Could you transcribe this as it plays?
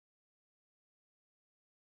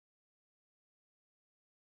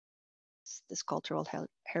this cultural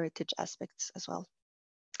heritage aspects as well.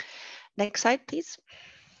 Next slide, please.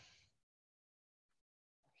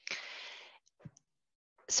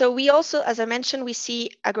 So we also, as I mentioned, we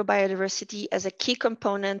see agrobiodiversity as a key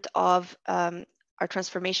component of our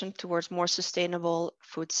transformation towards more sustainable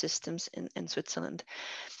food systems in Switzerland.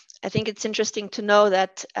 I think it's interesting to know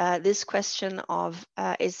that this question of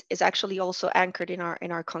is actually also anchored in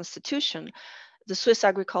our constitution. The Swiss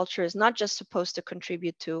agriculture is not just supposed to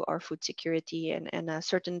contribute to our food security and a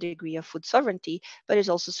certain degree of food sovereignty, but is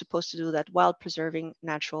also supposed to do that while preserving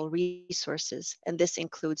natural resources, and this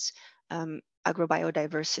includes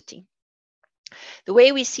agrobiodiversity. The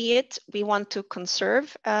way we see it, we want to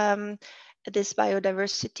conserve this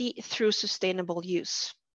biodiversity through sustainable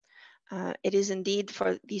use. It is indeed,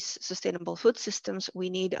 for these sustainable food systems, we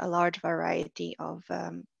need a large variety of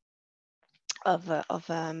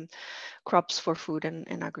crops for food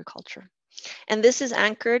and agriculture. And this is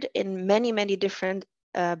anchored in many different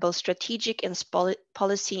both strategic and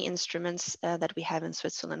policy instruments that we have in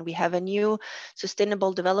Switzerland. We have a new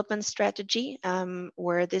sustainable development strategy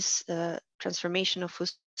where this transformation of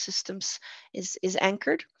food systems is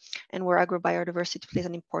anchored, and where agrobiodiversity plays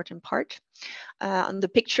an important part. On the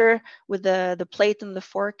picture with the plate and the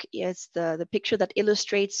fork is the picture that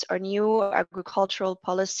illustrates our new agricultural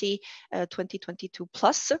policy 2022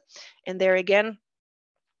 plus, and there again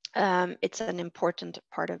it's an important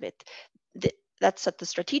part of it. That's at the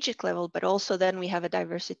strategic level, but also then we have a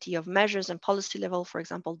diversity of measures and policy level, for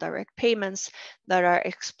example, direct payments that are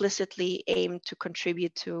explicitly aimed to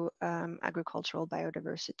contribute to agricultural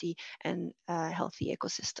biodiversity and healthy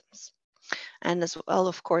ecosystems. And as well,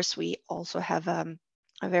 of course, we also have a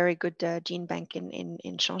very good gene bank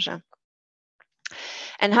in Changin.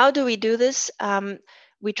 And how do we do this?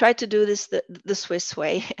 We try to do this the Swiss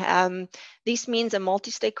way. This means a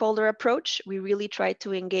multi-stakeholder approach. We really try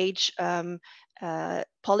to engage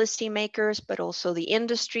policymakers, but also the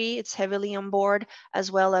industry. It's heavily on board,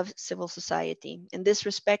 as well as civil society. In this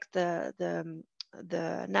respect, the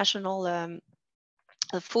national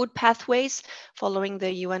food pathways following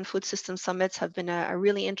the UN Food System Summits have been a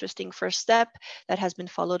really interesting first step that has been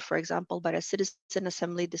followed, for example, by a citizen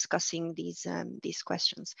assembly discussing these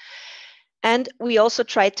questions. And we also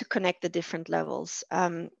try to connect the different levels.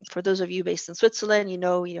 For those of you based in Switzerland, you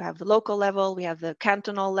know, you have the local level, we have the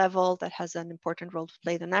cantonal level that has an important role to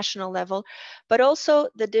play, the national level, but also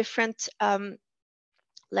the different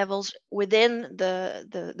levels within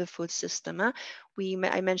the food system.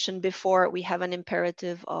 I mentioned before, we have an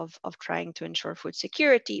imperative of trying to ensure food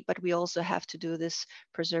security, but we also have to do this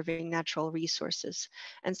preserving natural resources.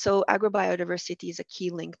 And so agrobiodiversity is a key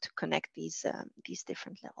link to connect these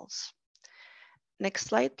different levels. Next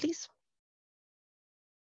slide, please.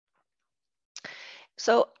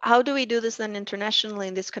 So how do we do this then internationally?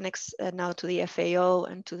 And this connects now to the FAO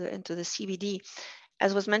and to the CBD.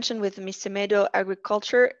 As was mentioned with Ms. Semedo,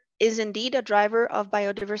 agriculture is indeed a driver of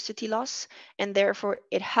biodiversity loss, and therefore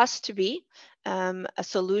it has to be a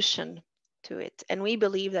solution to it. And we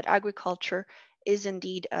believe that agriculture is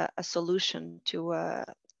indeed a solution to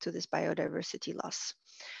this biodiversity loss.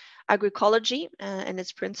 Agroecology and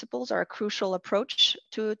its principles are a crucial approach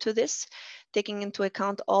to this, taking into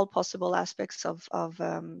account all possible aspects of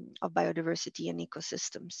biodiversity and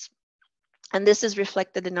ecosystems. And this is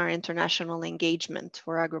reflected in our international engagement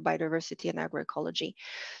for agrobiodiversity and agroecology.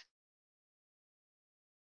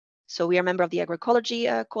 So we are a member of the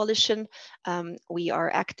Agroecology Coalition. We are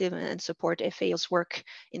active and support FAO's work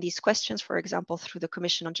in these questions, for example, through the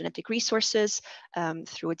Commission on Genetic Resources,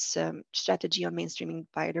 through its strategy on mainstreaming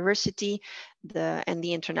biodiversity, and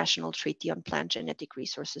the International Treaty on Plant Genetic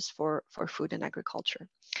Resources for Food and Agriculture.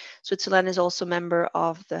 Switzerland is also a member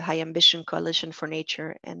of the High Ambition Coalition for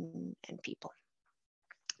Nature and People.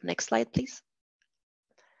 Next slide, please.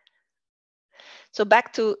 So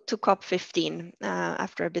back to COP15,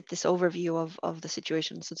 after a bit this overview of the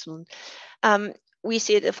situation in Switzerland. We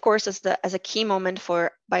see it, of course, as a key moment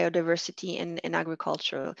for biodiversity in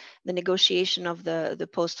agriculture. The negotiation of the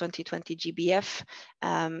Post-2020 GBF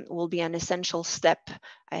will be an essential step,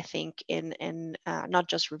 I think, in not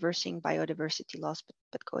just reversing biodiversity loss,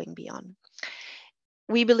 but going beyond.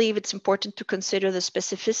 We believe it's important to consider the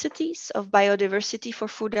specificities of biodiversity for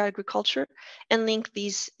food agriculture and link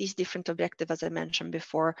these different objectives, as I mentioned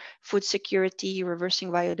before: food security,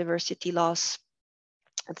 reversing biodiversity loss,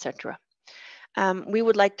 etc. We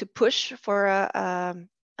would like to push for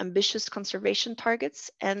ambitious conservation targets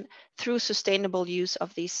and through sustainable use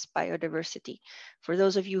of this biodiversity. For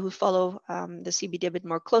those of you who follow the CBD a bit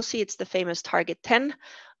more closely, it's the famous Target 10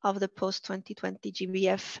 of the Post-2020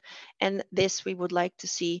 GBF, and this we would like to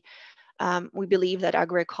see we believe that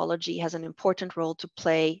agroecology has an important role to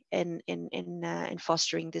play in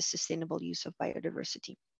fostering this sustainable use of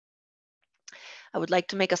biodiversity. I would like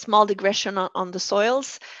to make a small digression on the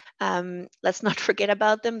soils. Let's not forget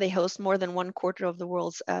about them. They host more than 1/4 of the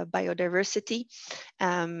world's biodiversity,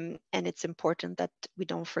 and it's important that we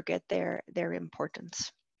don't forget their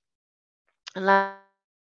importance. And last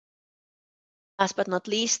but not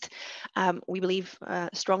least, we believe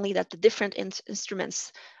strongly that the different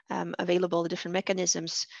instruments available, the different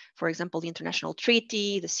mechanisms, for example, the international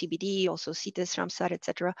treaty, the CBD, also CITES, Ramsar,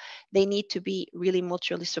 etc., they need to be really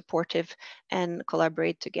mutually supportive and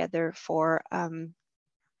collaborate together for a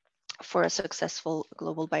successful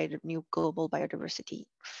new global biodiversity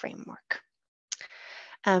framework.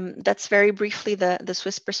 That's very briefly the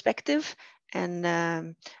Swiss perspective. And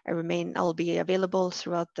I'll be available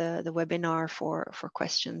throughout the webinar for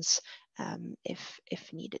questions if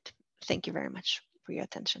needed. Thank you very much for your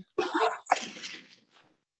attention.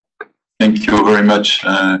 Thank you very much,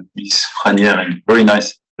 Ms. Franière, and very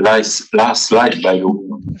nice last slide, by the way.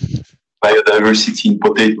 Biodiversity in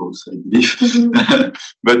potatoes, I believe.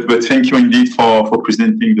 but thank you indeed for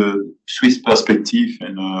presenting the Swiss perspective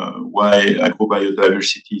and why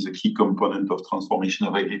agrobiodiversity is a key component of transformation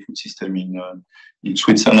of agri-food system in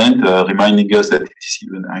Switzerland, reminding us that it is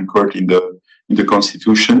even anchored in the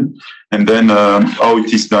constitution, and then how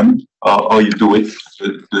it is done, how you do it,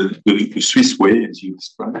 the Swiss way, as you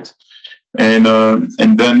described. And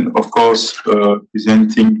then, of course,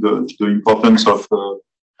 presenting the importance of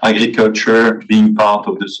agriculture being part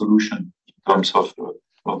of the solution in terms of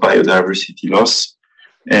biodiversity loss,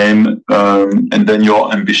 and then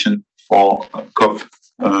your ambition for COP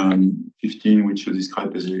 15, which you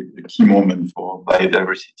described as a key moment for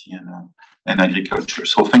biodiversity and agriculture.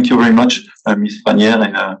 So thank you very much, Ms. Franière,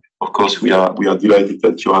 and of course we are delighted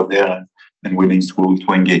that you are there and willing to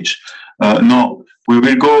engage. Now we'll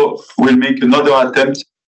make another attempt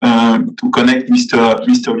to connect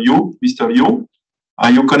Mr. Liu. Mr. Liu,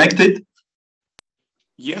 are you connected?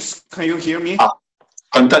 Yes, can you hear me?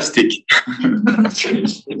 Fantastic.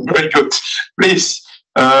 Very good. Please,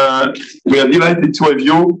 we are delighted to have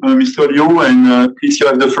you, Mr. Liu, and please you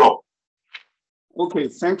have the floor. Okay,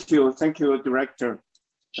 thank you, Director,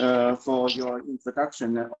 for your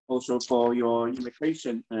introduction and also for your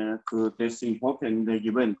invitation to this important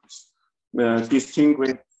event.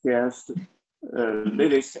 Distinguished guests,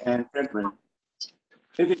 ladies and gentlemen.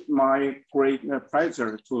 It is my great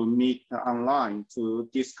pleasure to meet online to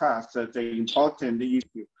discuss the important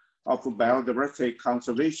issue of biodiversity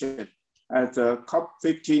conservation. At the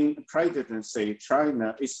COP15 presidency,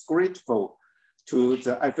 China is grateful to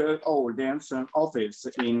the FAO Liaison Office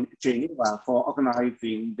in Geneva for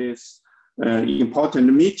organizing this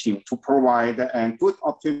important meeting to provide a good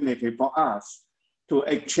opportunity for us to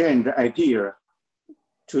exchange ideas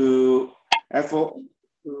to FAO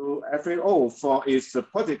for its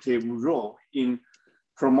positive role in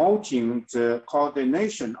promoting the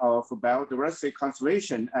coordination of biodiversity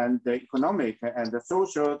conservation and the economic and the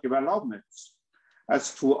social developments.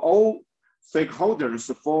 As to all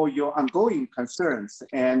stakeholders for your ongoing concerns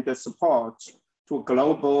and the support to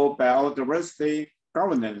global biodiversity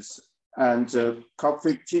governance and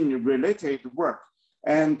COP15 related work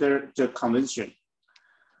and the convention.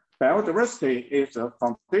 Biodiversity is a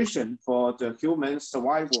foundation for the human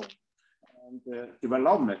survival and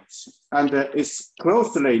development, and is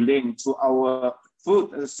closely linked to our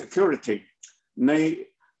food security,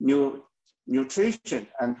 nutrition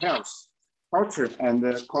and health, culture and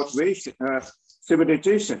cultivation,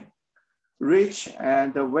 civilization, rich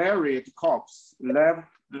and varied crops,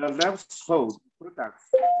 livestock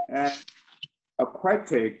products, and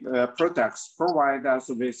aquatic products provide us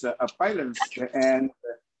with a balanced and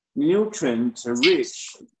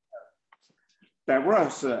nutrient-rich,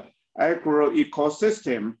 diverse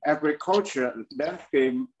agro-ecosystem, agriculture,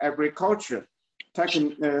 landscape agriculture,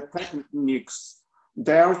 techniques,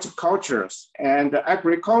 dirt cultures, and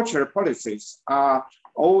agriculture policies are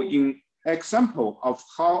all an example of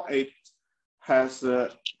how it has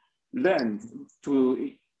learned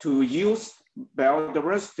to use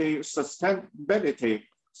biodiversity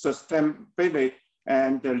sustainability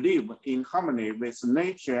and live in harmony with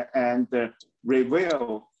nature and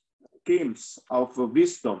reveal themes of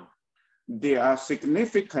wisdom. They are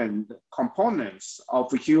significant components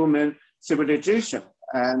of human civilization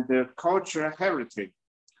and cultural heritage.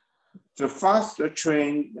 The fast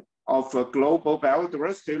trend of global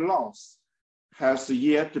biodiversity loss has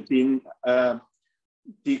yet been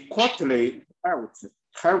adequately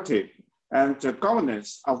halted, and the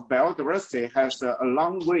governance of biodiversity has a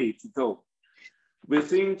long way to go.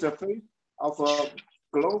 Within the face of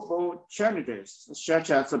global challenges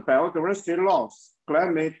such as biodiversity loss,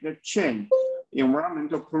 climate change,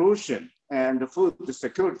 environmental pollution, and food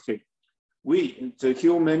security, we, the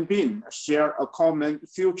human being, share a common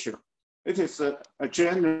future. It is a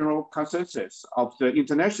general consensus of the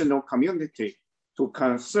international community to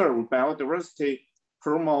conserve biodiversity,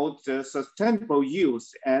 promote the sustainable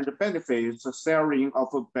use and benefits sharing of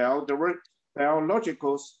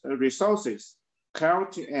biological resources,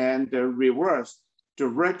 halt and reverse the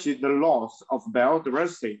wretched loss of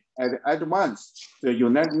biodiversity, and advance the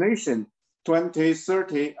United Nations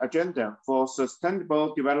 2030 Agenda for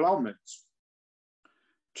Sustainable Development.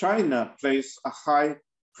 China places a high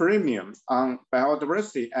premium on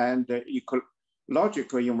biodiversity and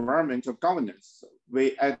ecological environmental governance.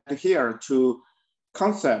 We adhere to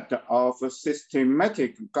concept of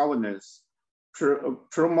systematic governance,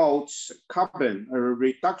 promotes carbon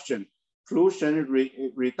reduction, pollution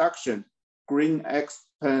reduction, green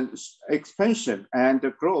expansion, and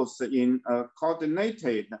growth in a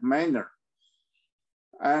coordinated manner,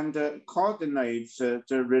 and coordinates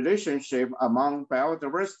the relationship among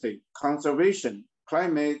biodiversity, conservation,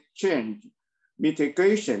 climate change,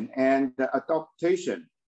 mitigation, and adaptation,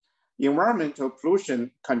 environmental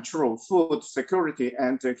pollution control, food security,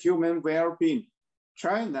 and human well-being.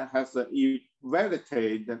 China has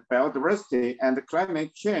evaluated biodiversity and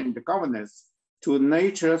climate change governance to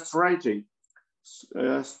nature strategy,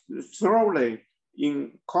 thoroughly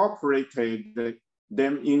incorporated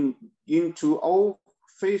them into all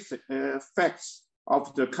facts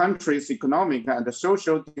of the country's economic and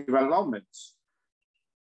social development,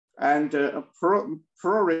 and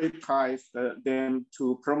prioritize them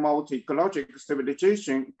to promote ecological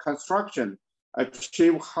stabilization, construction,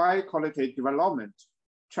 achieve high quality development.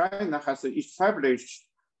 China has established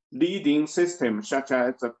leading systems such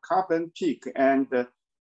as the carbon peak and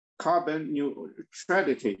carbon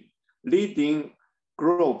neutrality, leading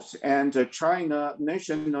groups and the China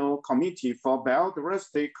National Committee for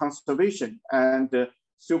Biodiversity Conservation and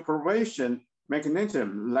supervision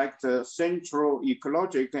mechanism like the Central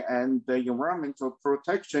Ecological and Environmental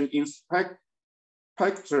Protection Inspectorate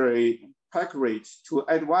to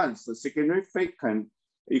advance significant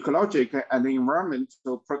ecological and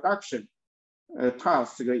environmental production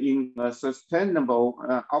tasks in a sustainable,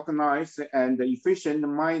 organized, and efficient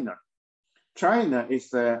manner. China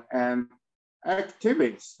is an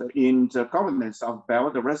activist in the governance of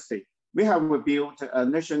biodiversity. We have built a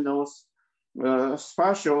national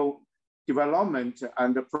spatial development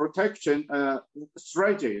and protection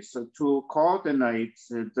strategies to coordinate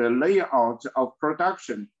the layout of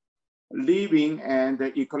production, living, and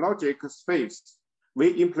ecological space.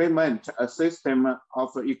 We implement a system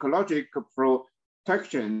of ecological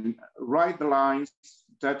protection guidelines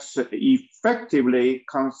that effectively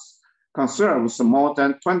conserves more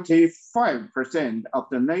than 25% of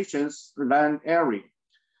the nation's land area.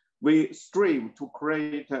 We strive to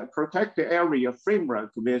create a protected area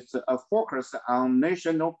framework with a focus on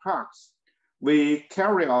national parks. We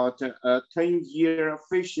carry out a 10-year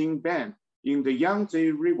fishing ban in the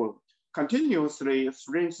Yangtze River, continuously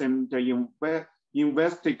strengthen the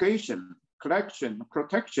investigation, collection,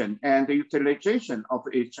 protection, and utilization of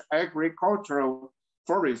its agricultural,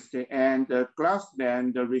 forest, and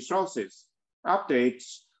grassland resources,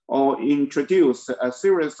 updates or introduce a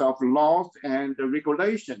series of laws and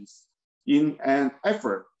regulations in an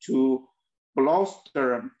effort to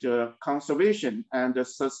bolster the conservation and the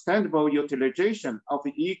sustainable utilization of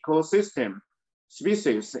ecosystem,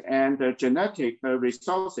 species, and genetic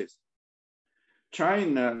resources.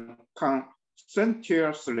 China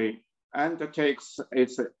conscientiously undertakes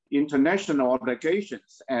its international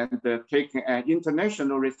obligations and taking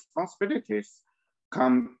international responsibilities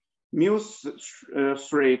commensurate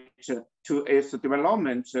to its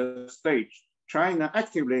development stage. China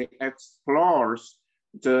actively explores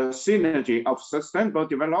the synergy of sustainable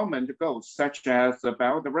development goals such as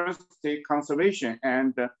biodiversity conservation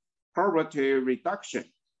and poverty reduction.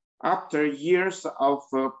 After years of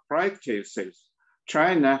practices,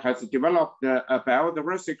 China has developed a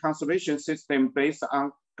biodiversity conservation system based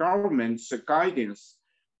on government's guidance,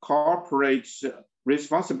 corporate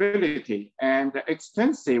responsibility, and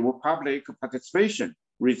extensive public participation,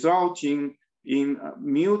 resulting in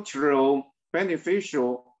mutual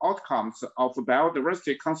beneficial outcomes of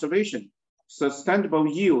biodiversity conservation, sustainable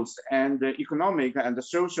use, and economic and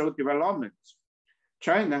social development.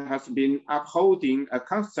 China has been upholding a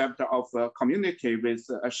concept of a community with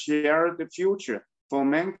a shared future for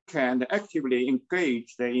mankind, actively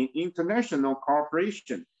engaged in international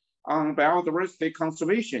cooperation on biodiversity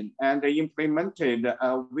conservation and implemented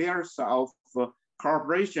a series of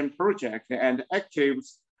cooperation projects and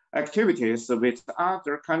activities with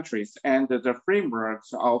other countries and the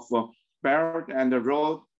frameworks of Belt and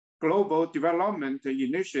Road Global Development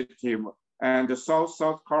Initiative and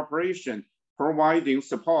South-South cooperation, providing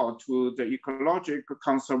support to the ecological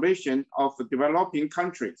conservation of developing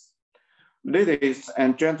countries. Ladies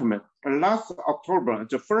and gentlemen, last October,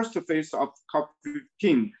 the first phase of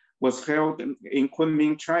COP15 was held in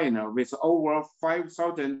Kunming, China, with over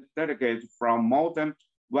 5,000 delegates from more than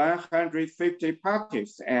 150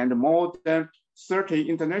 parties and more than 30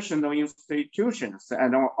 international institutions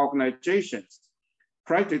and organizations.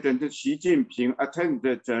 President Xi Jinping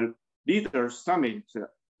attended the Leaders Summit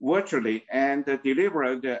virtually and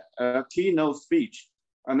delivered a keynote speech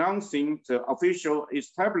announcing the official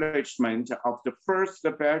establishment of the first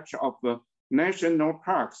batch of national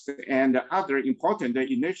parks and other important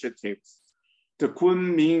initiatives. The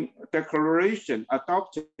Kunming Declaration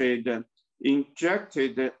adopted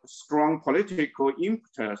injected strong political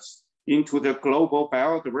impetus into the global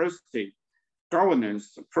biodiversity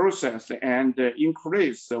governance process and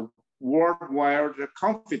increased worldwide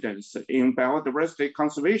confidence in biodiversity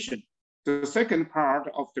conservation. The second part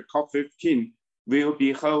of the COP15 will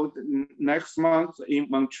be held next month in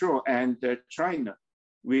Montreal, and China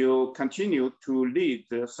will continue to lead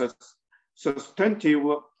the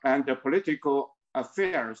sustainable and political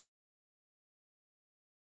affairs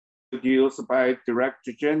used by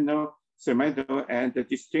Director General Semedo and the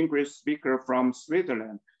distinguished speaker from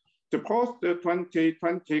Switzerland. The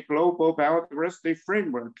Post-2020 Global Biodiversity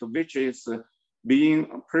Framework, which is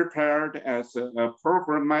being prepared as a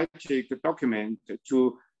programmatic document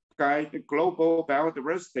to guide global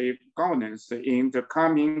biodiversity governance in the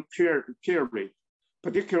coming period,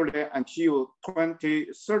 particularly until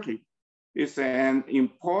 2030, is an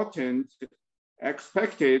important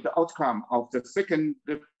expected outcome of the second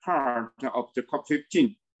part of the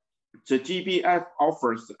COP15. The GBF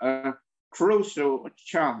offers a crucial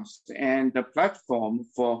chance and a platform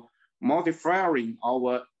for modifying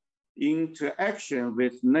our interaction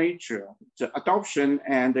with nature. The adoption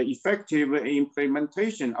and the effective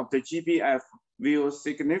implementation of the GBF will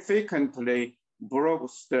significantly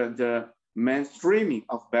bolster the mainstreaming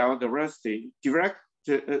of biodiversity, direct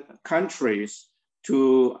countries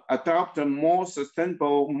to adopt more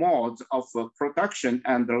sustainable modes of production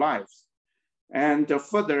and life, and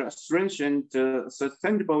further strengthen the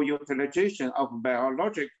sustainable utilization of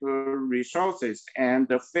biological resources and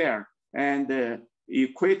fair and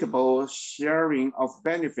equitable sharing of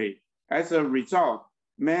benefit. As a result,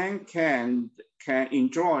 man can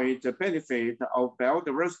enjoy the benefit of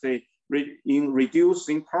biodiversity in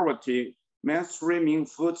reducing poverty, mainstreaming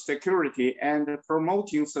food security, and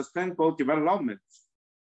promoting sustainable development.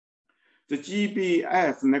 The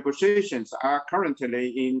GBF negotiations are currently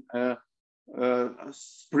in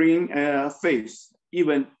spring phase,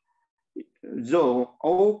 even though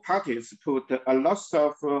all parties put a lot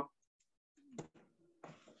of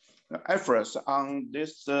efforts on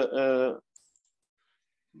this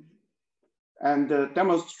and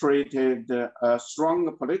demonstrated a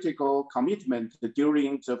strong political commitment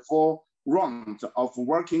during the 4 rounds of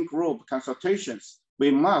working group consultations.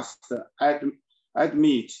 We must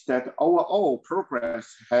admit that overall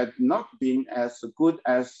progress had not been as good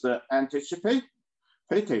as anticipated,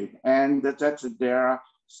 and that there are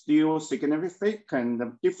still significant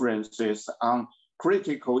differences on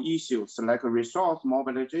critical issues like resource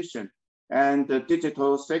mobilization and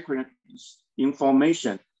digital sequence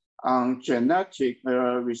information on genetic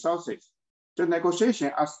resources. The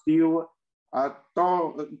negotiations are still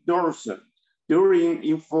dorsal. During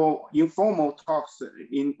informal talks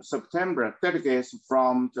in September, delegates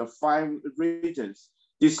from the 5 regions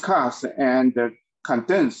discussed and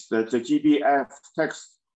condensed the GBF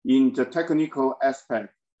text in the technical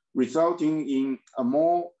aspect, resulting in a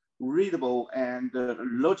more readable and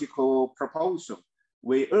logical proposal.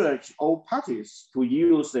 We urge all parties to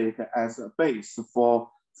use it as a base for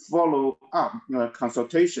follow-up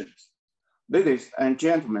consultations. Ladies and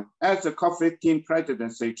gentlemen, as the COP15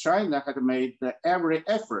 presidency, China had made every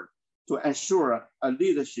effort to ensure a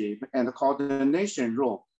leadership and coordination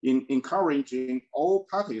role in encouraging all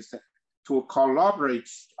parties to collaborate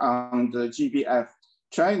on the GBF.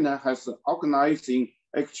 China has organizing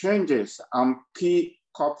exchanges on key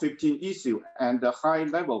COP15 issues and a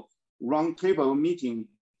high-level roundtable meeting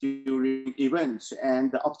during events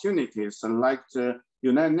and opportunities like the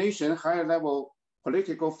United Nations High-Level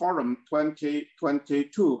Political Forum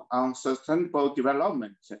 2022 on Sustainable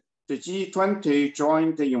Development, the G20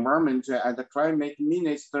 Joint Environment and Climate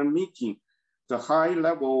Minister meeting, the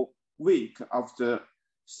High-Level Week of the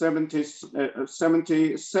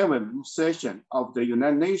 77th session of the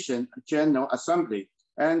United Nations General Assembly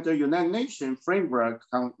and the United Nations Framework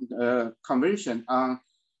Convention on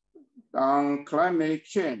Climate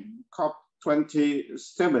Change,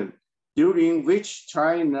 COP27, during which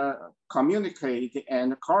China communicated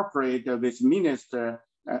and cooperated with ministers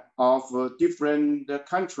of different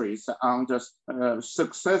countries on the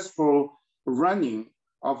successful running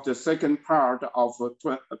of the second part of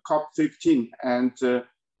COP15 and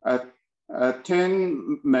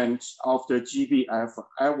attainment of the GBF.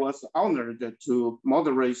 I was honored to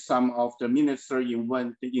moderate some of the minister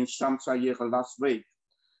event in Shamshire last week.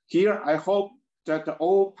 Here, I hope that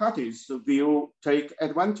all parties will take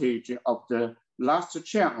advantage of the last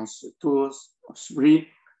chance to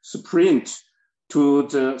sprint to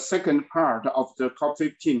the second part of the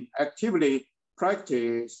COP15, actively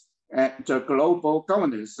practice the global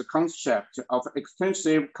governance concept of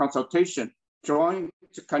extensive consultation, joint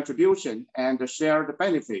contribution, and shared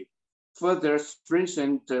benefit, further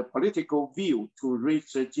strengthen the political will to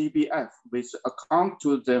reach the GBF with account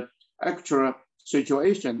to the actual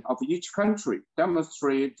situation of each country,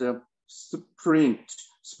 demonstrate the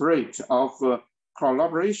spirit of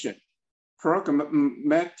collaboration,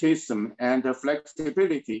 pragmatism, and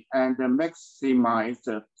flexibility, and maximize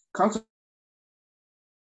the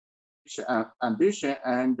ambition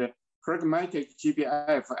and pragmatic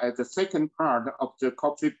GBF as the second part of the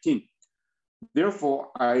COP15. Therefore,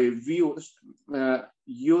 I view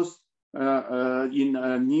use in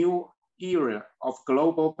a new era of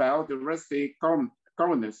global biodiversity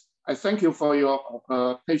governance. I thank you for your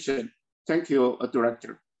patience. Thank you,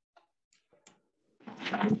 Director.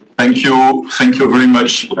 Thank you very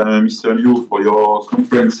much, Mr. Liu, for your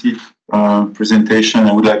comprehensive presentation.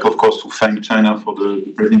 I would like, of course, to thank China for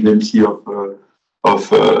the presidency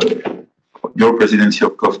of your presidency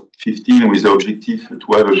of COP15 with the objective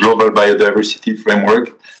to have a global biodiversity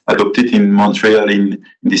framework adopted in Montreal in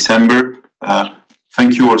December.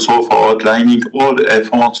 Thank you also for outlining all the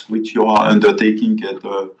efforts which you are undertaking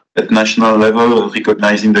at national level,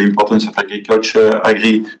 recognizing the importance of agriculture,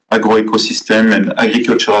 agro-ecosystem, and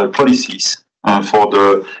agricultural policies for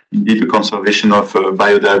the conservation of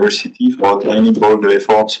biodiversity, for outlining all the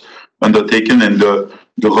efforts undertaken and the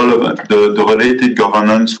related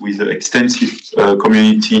governance with extensive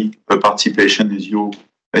community participation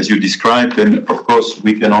as you described. And of course,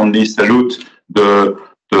 we can only salute the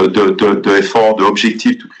effort, the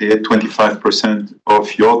objective to create 25%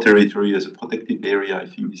 of your territory as a protected area. I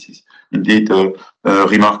think this is indeed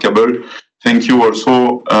remarkable. Thank you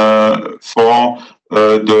also for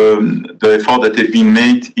the effort that has been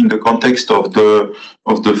made in the context of the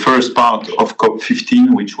first part of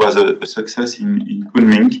COP15, which was a success in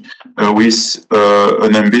Kunming, with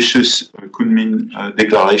an ambitious Kunming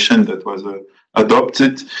declaration that was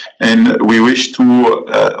adopted, and we wish to,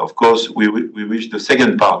 of course, we wish the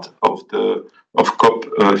second part of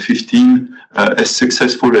COP15 as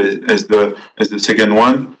successful as the second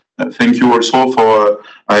one. Thank you also for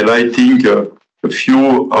highlighting a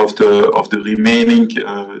few of the remaining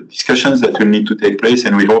discussions that will need to take place,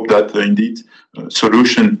 and we hope that indeed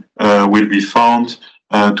solution will be found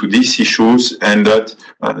to these issues, and that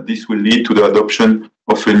this will lead to the adoption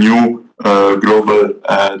of a new global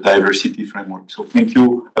diversity framework. So thank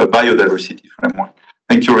you, biodiversity framework.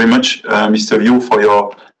 Thank you very much, Mr. Liu, for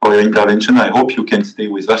your intervention. I hope you can stay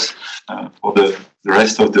with us for the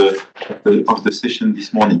rest of the session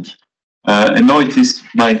this morning. And now it is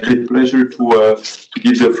my great pleasure to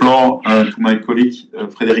give the floor to my colleague,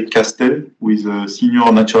 Frédéric Castel, who is a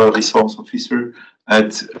Senior Natural Resource Officer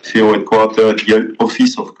at FAO Headquarters, the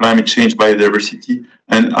Office of Climate Change, Biodiversity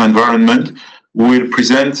and Environment, who will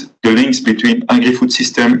present the links between agri-food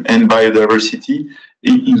system and biodiversity,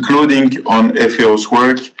 including on FAO's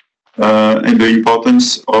work and the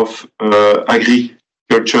importance of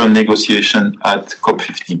agriculture negotiation at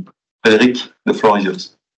COP15. Frédéric, the floor is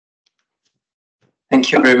yours.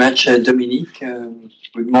 Thank you very much, Dominique.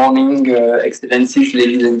 Good morning, Excellencies,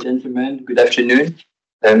 ladies and gentlemen. Good afternoon,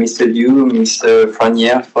 Mr. Liu, Ms.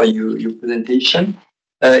 Franière, for your presentation.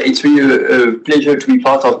 It's really a pleasure to be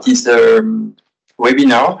part of this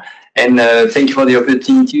webinar, and thank you for the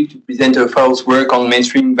opportunity to present FAO's work on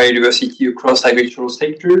mainstream biodiversity across agricultural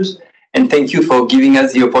sectors, and thank you for giving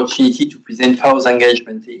us the opportunity to present FAO's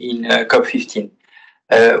engagement in COP15.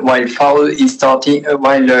 While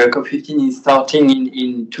COP15 is starting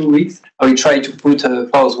in 2 weeks, I will try to put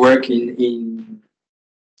FAO's work in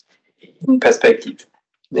perspective.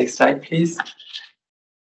 Next slide, please.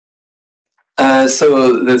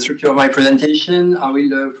 So the structure of my presentation, I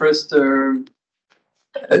will first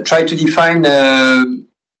try to define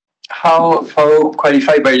how FAO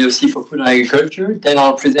qualify biodiversity for food and agriculture. Then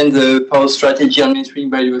I'll present the FAO strategy on mainstreaming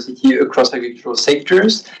biodiversity across agricultural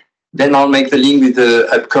sectors. Then I'll make the link with the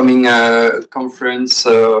upcoming conference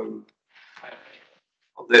of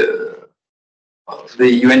the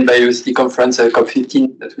UN Biodiversity Conference,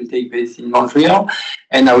 COP15, that will take place in Montreal.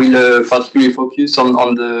 And I will particularly focus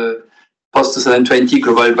on the Post-2020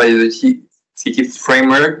 Global Biodiversity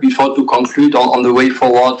Framework before to conclude on the way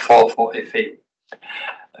forward for FAO.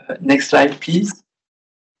 Next slide, please.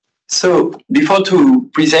 So before to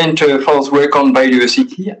present FAO's work on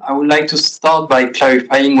biodiversity, I would like to start by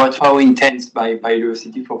clarifying what FAO intends by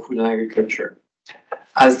biodiversity for food and agriculture.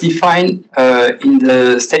 As defined in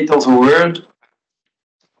the State of the World,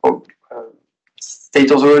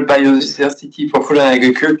 Biodiversity for Food and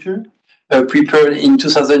Agriculture, prepared in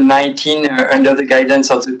 2019 under the guidance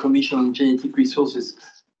of the Commission on Genetic Resources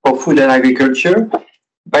for Food and Agriculture.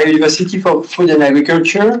 Biodiversity for food and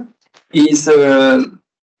agriculture is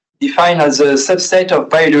defined as a subset of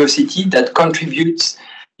biodiversity that contributes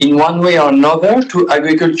in one way or another to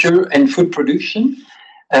agriculture and food production.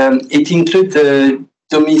 It includes the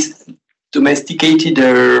domesticated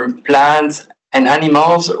plants and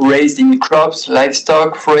animals raised in crops,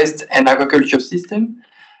 livestock, forest, and agriculture system,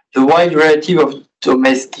 the wide variety of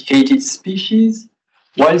domesticated species,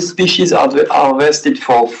 wild species are harvested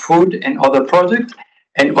for food and other products,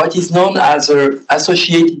 and what is known as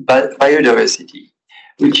associated biodiversity,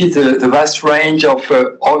 which is the vast range of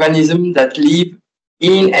organisms that live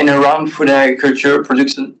in and around food and agriculture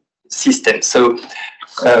production systems. So,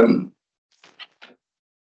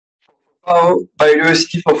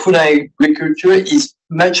 biodiversity for food and agriculture is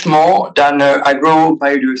much more than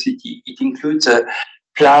agro-biodiversity. It includes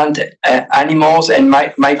plant, animals, and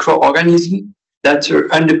microorganisms that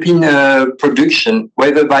underpin production,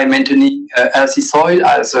 whether by maintaining healthy soil,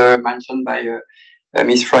 as mentioned by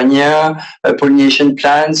Ms. Franier, pollination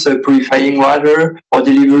plants, purifying water, or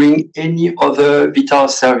delivering any other vital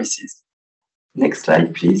services. Next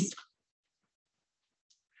slide, please.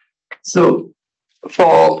 So,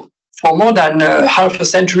 for more than half a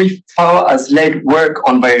century, FAO has led work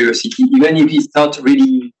on biodiversity, even if it's not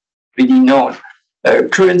really known.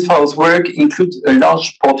 Current FAO's work includes a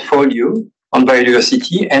large portfolio on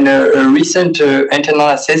biodiversity, and a recent internal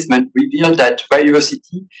assessment revealed that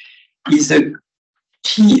biodiversity is a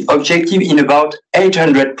key objective in about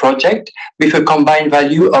 800 projects with a combined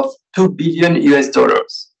value of $2 billion US.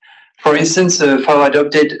 For instance, FAO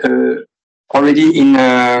adopted already in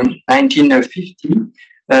 1950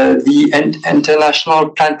 the International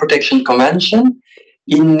Plant Protection Convention.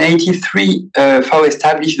 In 1983, FAO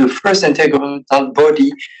established the first intergovernmental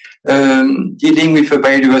body dealing with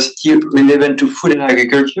biodiversity relevant to food and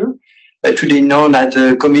agriculture, today known as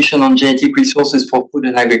the Commission on Genetic Resources for Food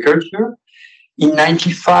and Agriculture. In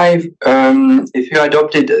 1995, FAO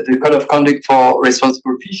adopted the Code of Conduct for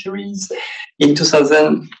Responsible Fisheries. In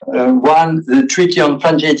 2001, the Treaty on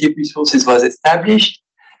Plant Genetic Resources was established.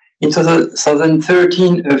 In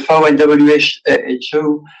 2013, FAO and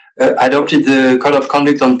WHO adopted the Code of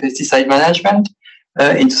Conduct on Pesticide Management.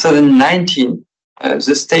 In 2019,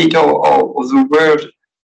 the State of the World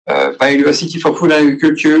Biodiversity for Food and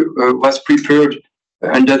Agriculture was prepared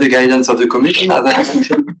under the guidance of the Commission, as I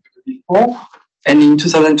mentioned before. And in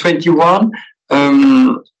 2021,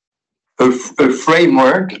 a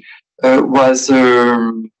framework was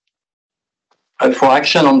for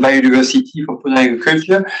action on biodiversity for food and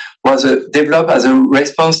agriculture was developed as a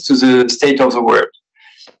response to the state of the world.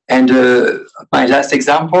 And my last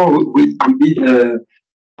example would be the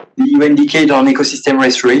UN Decade on Ecosystem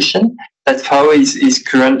Restoration that FAO is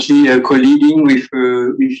currently co-leading with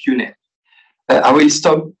UNEP. I will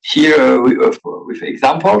stop here with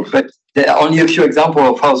examples, but there are only a few examples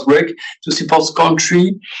of FAO's work to support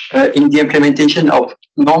country in the implementation of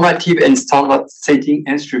normative and standard-setting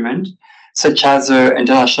instruments, such as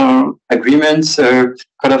international agreements, code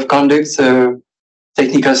of conduct,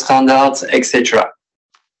 technical standards, etc.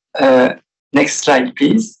 Next slide,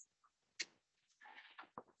 please.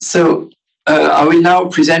 So I will now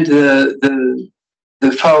present the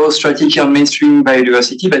FAO strategy on mainstream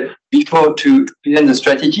biodiversity, but before to present the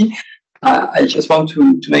strategy, I just want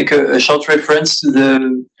to make a short reference to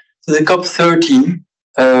the COP13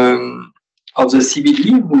 of the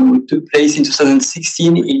CBD, who took place in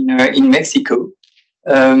 2016 in Mexico.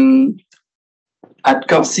 At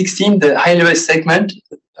COP16, the high-level segment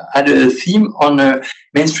had a theme on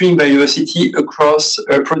mainstream biodiversity across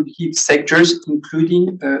productive sectors,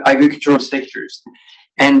 including agricultural sectors.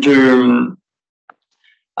 And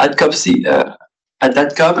at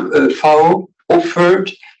that COP, FAO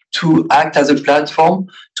offered to act as a platform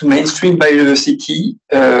to mainstream biodiversity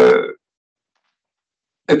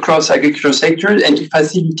across agricultural sectors and to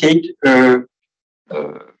facilitate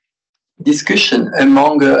discussion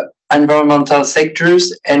among environmental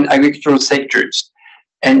sectors and agricultural sectors.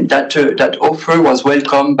 And that offer was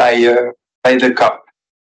welcomed by the COP.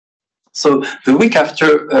 So the week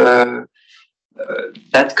after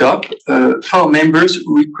that COP, FAO members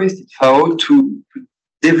requested FAO to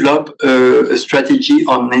develop a strategy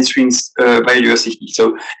on mainstream biodiversity.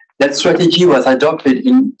 So that strategy was adopted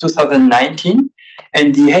in 2019,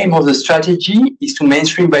 and the aim of the strategy is to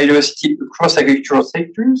mainstream biodiversity across agricultural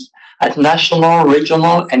sectors at national,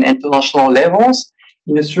 regional, and international levels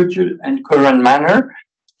in a structured and coherent manner,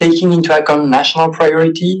 taking into account national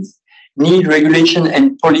priorities, need, regulation,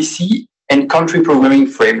 and policy, and country programming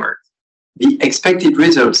framework. The expected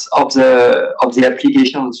results of the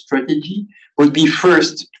application of the strategy would be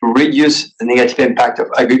first to reduce the negative impact of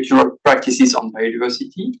agricultural practices on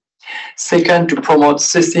biodiversity. Second, to promote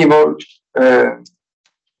sustainable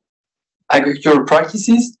agricultural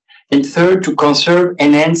practices. And third, to conserve,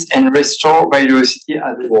 enhance, and restore biodiversity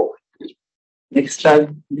as a whole. Next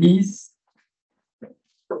slide, please.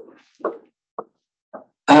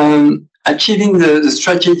 Achieving the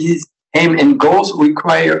strategy's aim and goals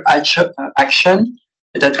require action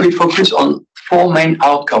that will focus on four main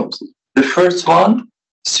outcomes. The first one,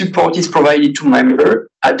 support is provided to members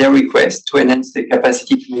at their request to enhance their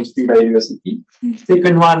capacity to mainstream biodiversity.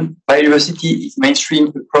 Second one, biodiversity is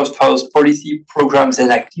mainstreamed across FAO's policy, programs,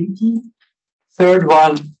 and activities. Third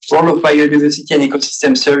one, role of biodiversity and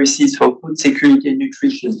ecosystem services for food security and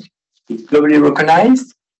nutrition is globally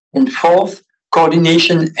recognized. And fourth,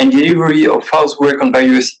 coordination and delivery of FAO's work on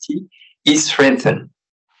biodiversity is strengthened.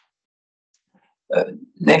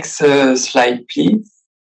 Next slide, please.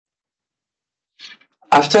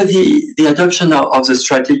 After the adoption of the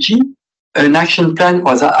strategy, an action plan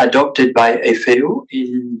was adopted by FAO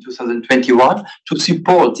in 2021 to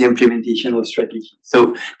support the implementation of the strategy.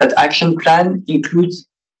 So that action plan includes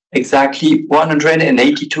exactly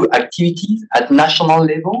 182 activities at national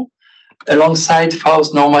level, alongside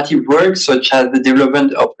FAO's normative work, such as the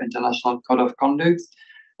development of international code of conduct.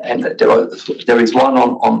 And there is one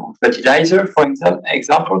on fertilizer, for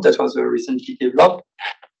example, that was recently developed,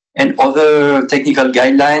 and other technical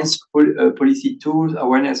guidelines, policy tools,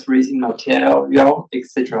 awareness raising material,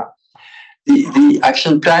 etc. The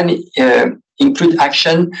action plan includes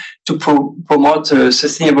action to promote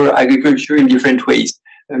sustainable agriculture in different ways.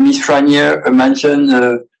 Ms. Franier mentioned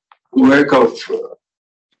work of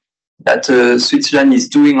that Switzerland is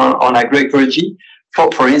doing on agroecology.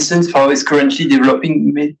 For instance, FAO is currently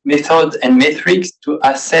developing methods and metrics to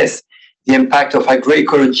assess the impact of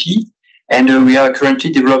agroecology, and we are currently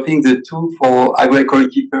developing the tool for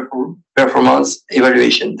agroecology performance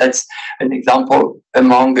evaluation. That's an example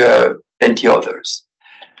among plenty others.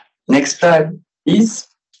 Next slide, please.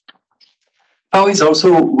 FAO is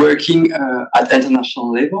also working at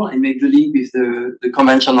international level and make the link with the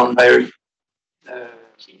Convention on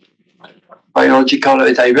Biological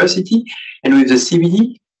Diversity and with the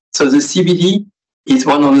CBD. So the CBD is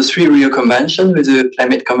one of the three Rio Conventions, with the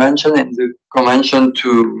Climate Convention and the Convention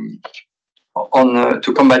to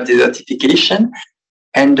combat desertification.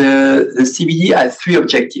 And the CBD has three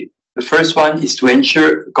objectives. The first one is to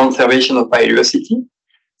ensure conservation of biodiversity.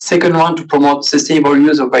 Second one, to promote sustainable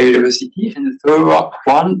use of biodiversity. And the third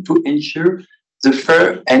one, to ensure the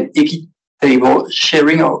fair and equitable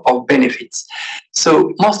sharing of benefits.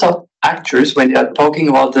 So most of actors, when they are talking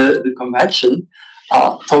about the convention,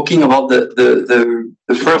 are talking about the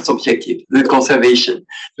first objective, the conservation.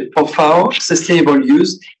 But for FAO, sustainable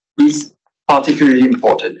use is particularly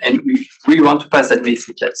important. And we want to pass that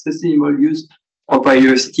message that sustainable use of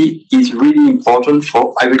biodiversity is really important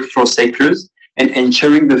for agricultural sectors, and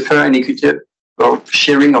ensuring the fair and equitable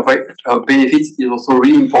sharing of benefits is also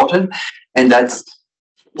really important. And that's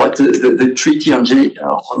what the Treaty on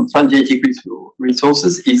Plant Genetic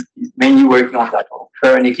Resources is mainly working on, that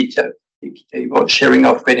fair and equitable sharing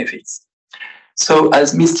of benefits. So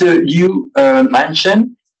as Mr. Liu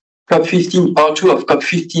mentioned, COP15, part 2 of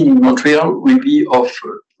COP15 in Montreal will be of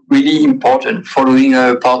really important, following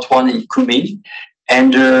part 1 in Kunming.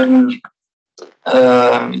 And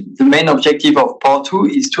the main objective of part 2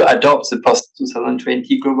 is to adopt the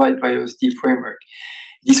Post-2020 Global Biodiversity Framework.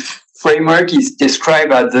 This framework is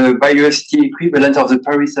described as the biodiversity equivalent of the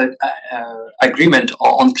Paris Agreement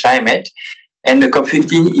on climate, and the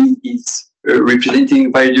COP15 is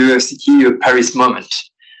representing biodiversity Paris moment.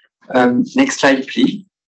 Next slide, please.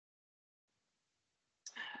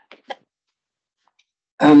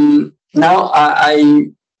 Now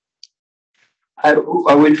I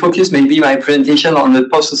will focus maybe my presentation on the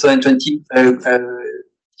post-2020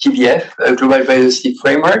 GBF, Global Biodiversity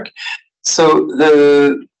Framework. So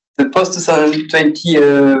the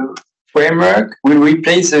post-2020 framework will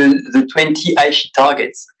replace the 20 Aichi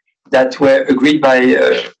targets that were agreed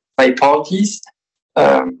by parties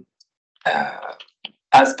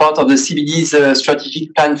as part of the CBD's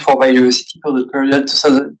strategic plan for biodiversity for the period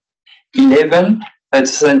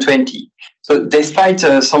 2011-2020. So despite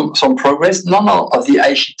some progress, none of the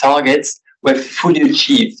Aichi targets were fully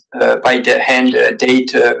achieved by the end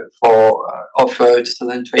date of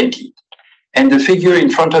 2020. And the figure in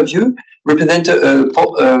front of you represents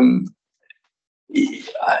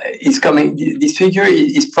is coming. This figure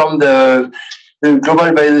is from the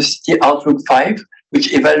Global Biodiversity Outlook 5,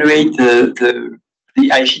 which evaluate the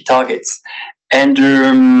Aichi targets. And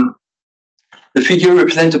the figure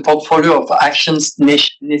represents a portfolio of actions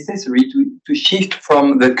necessary to shift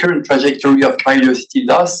from the current trajectory of biodiversity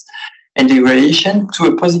loss and degradation to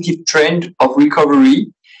a positive trend of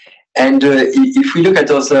recovery. And if we look at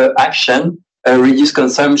those actions, reduce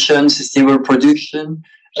consumption, sustainable production,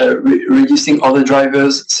 reducing other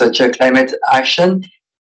drivers such as climate action,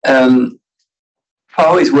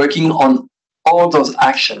 FAO is working on all those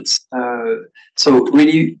actions. So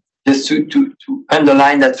really, just to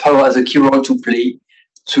underline that FAO has a key role to play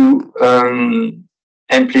to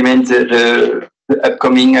implement the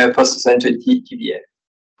upcoming post-2020 GBF.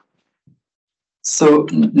 So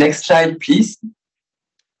next slide, please.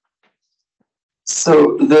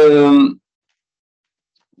 So the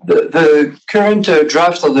current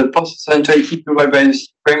draft of the Post-2020 Global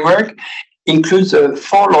Biodiversity Framework includes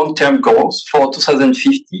 4 long-term goals for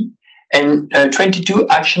 2050 and 22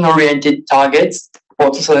 action-oriented targets for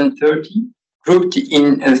 2030, grouped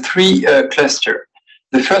in 3 clusters.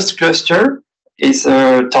 The first cluster is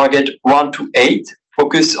target 1 to 8,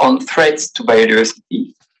 focused on threats to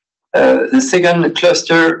biodiversity. The second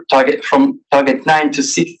cluster, from target 9 to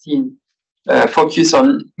 16, focus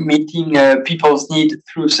on meeting people's needs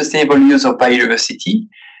through sustainable use of biodiversity.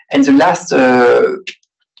 And the last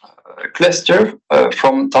cluster,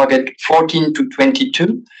 from target 14 to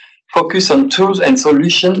 22, focus on tools and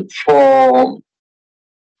solutions for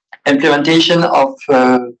implementation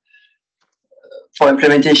and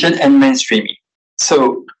mainstreaming.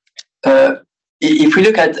 So if we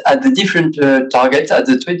look at the different targets, at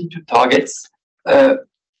the 22 targets,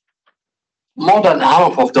 more than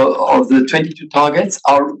half of the 22 targets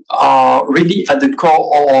are really at the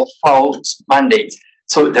core of FAO's mandate.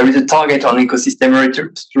 So there is a target on ecosystem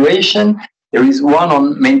restoration. There is one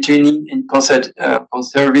on maintaining and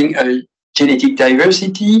conserving genetic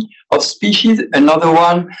diversity of species. Another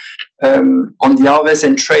one on the harvest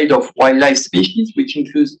and trade of wildlife species, which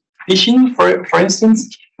includes fishing, for instance.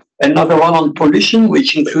 Another one on pollution,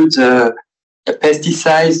 which includes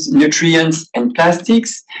pesticides, nutrients, and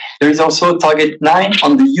plastics. There is also target 9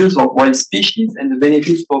 on the use of wild species and the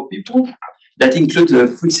benefits for people. That includes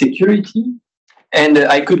food security. And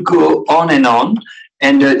I could go on.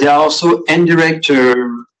 And there are also indirect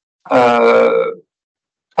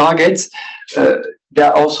targets. There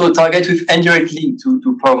are also targets with indirect link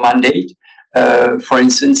to FAO mandate. For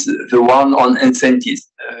instance, the one on incentives,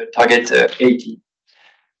 target 18.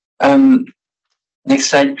 Next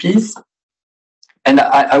slide, please. And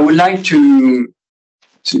I would like to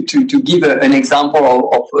give an example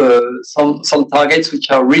of some targets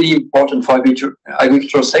which are really important for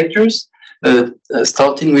agricultural sectors,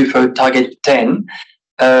 starting with target 10.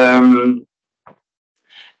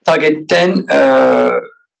 Target 10,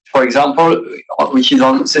 for example, which is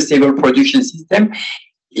on sustainable production system,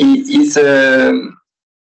 is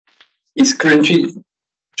currently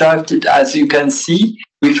drafted, as you can see,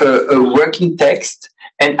 with a working text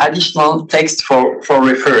and additional text for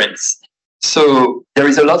reference. So there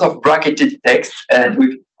is a lot of bracketed text and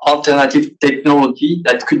with alternative technology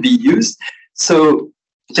that could be used. So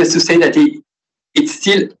just to say that it's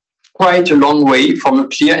still quite a long way from a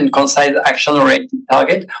clear and concise action-oriented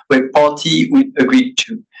target where party will agree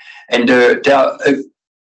to. And there are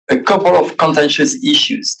a couple of contentious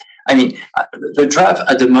issues. I mean, the draft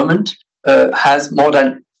at the moment has more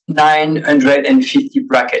than 950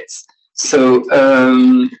 brackets. So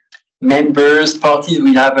parties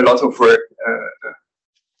will have a lot of work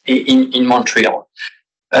in Montreal.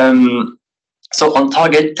 So on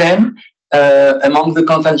target 10, among the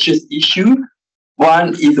contentious issue,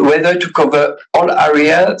 one is whether to cover all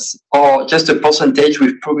areas or just a percentage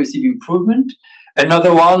with progressive improvement.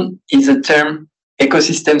 Another one is the term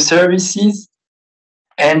ecosystem services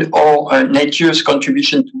and or nature's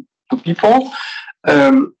contribution to people.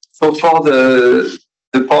 So for the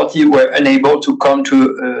the parties were unable to come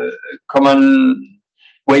to a common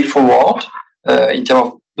way forward in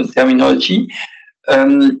terms of terminology.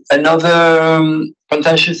 Another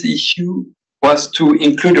contentious issue was to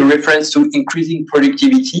include a reference to increasing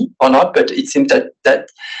productivity or not, but it seems that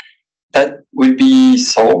will be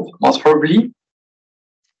solved most probably.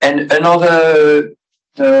 And another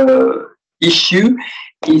issue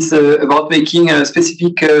is about making a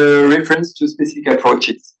specific reference to specific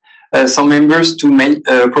approaches. Some members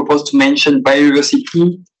propose to mention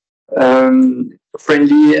biodiversity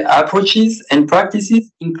friendly approaches and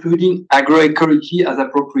practices, including agroecology as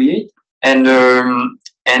appropriate and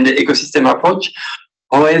the ecosystem approach.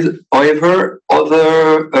 However,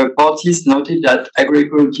 other parties noted that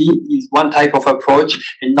agroecology is one type of approach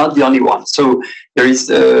and not the only one. So there is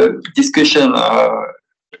a discussion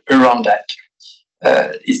around that.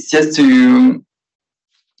 It's just to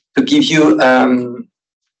give you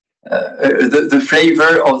the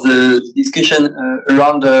flavor of the discussion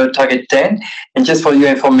around Target 10. And just for your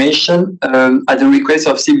information, at the request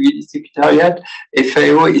of Civil Secretariat,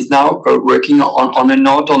 FAO is now working on a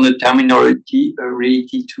note on the terminology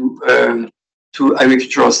related to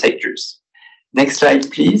agricultural sectors. Next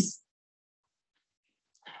slide, please.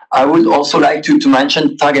 I would also like to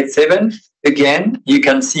mention Target 7. Again, you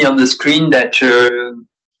can see on the screen that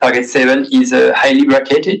Target 7 is highly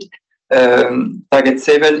bracketed. Target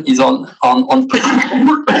 7 is on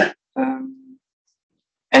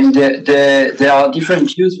and there are different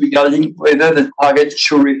views regarding whether the target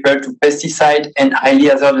should refer to pesticide and highly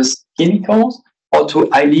hazardous chemicals, or to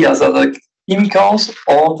highly hazardous chemicals,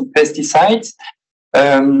 or to pesticides.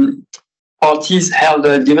 Parties held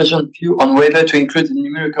a divergent view on whether to include the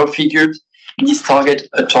numerical figures in this target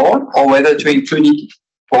at all, or whether to include it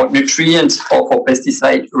for nutrients or for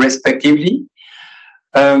pesticide, respectively.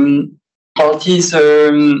 Parties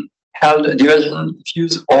held divergent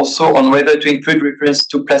views also on whether to include reference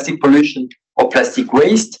to plastic pollution or plastic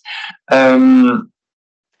waste.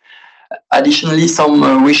 Additionally,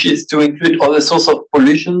 some wishes to include other sources of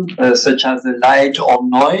pollution, such as the light or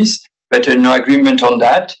noise, but no agreement on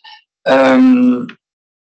that.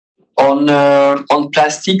 On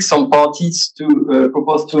plastic, some parties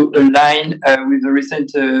propose to align with the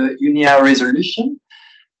recent UNEA resolution.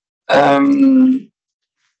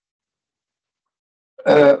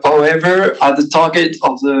 However, at the target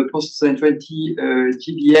of the Post-2020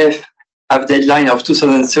 GBF have deadline of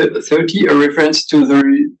 2030, a reference to the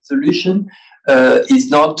resolution is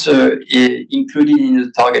not included in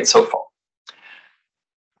the target so far.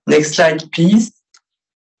 Next slide, please.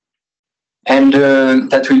 And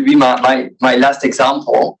that will be my last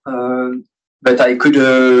example. But I could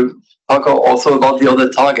talk also about the other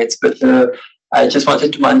targets, but I just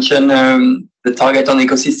wanted to mention the target on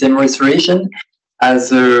ecosystem restoration,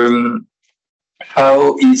 as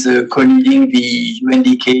FAO is co-leading the UN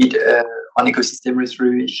decade on ecosystem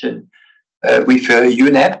restoration with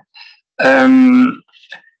UNEP.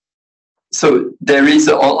 So there is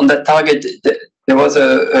on that target, there was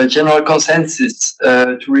a general consensus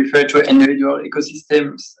to refer to individual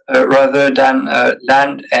ecosystems rather than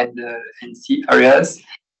land and sea areas,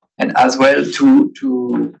 and as well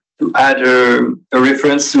to add a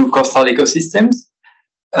reference to coastal ecosystems.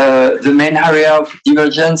 The main area of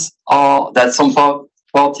divergence are that some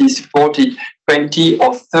parties supported 20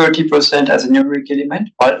 or 30% as a numeric element,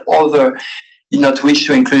 while others did not wish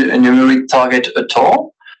to include a numeric target at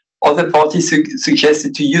all. Other parties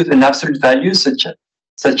suggested to use an absolute value, such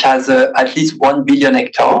as at least 1 billion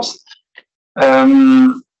hectares.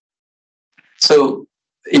 So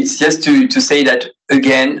it's just to say that,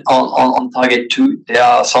 again, on target 2, there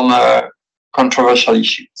are some controversial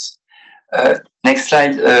issues. Next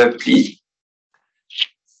slide, please.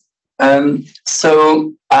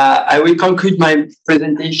 So I will conclude my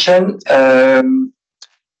presentation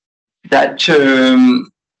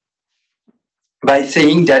by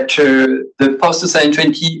saying that the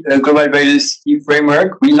Post-2020 Global Biodiversity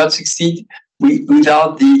Framework will not succeed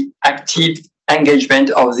without the active engagement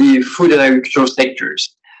of the food and agricultural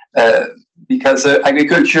sectors, because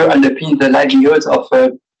agriculture underpins the livelihoods of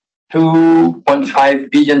 2.5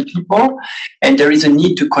 billion people, and there is a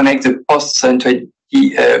need to connect the Post-2020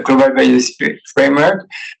 Global Biodiversity Framework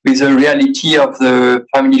with the reality of the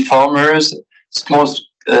family farmers,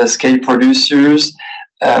 small-scale producers,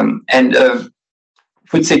 and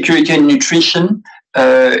food security and nutrition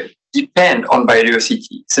depend on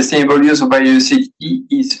biodiversity. Sustainable use of biodiversity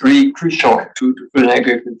is really crucial to food and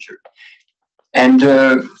agriculture. And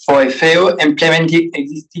for FAO, implementing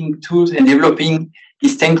existing tools and developing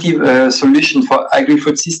distinctive solutions for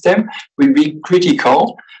agri-food system will be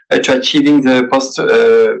critical to achieving the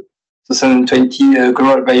 2020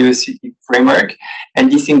 Global Biodiversity Framework,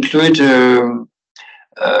 and this includes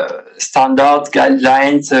standards,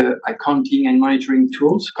 guidelines, accounting and monitoring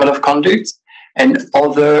tools, code of conduct, and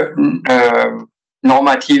other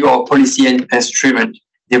normative or policy instrument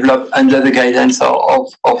developed under the guidance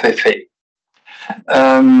of FAO.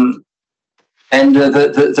 And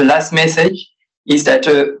the last message is that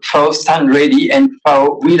FAO stand ready and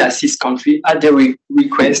FAO will assist countries at their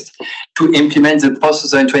request to implement the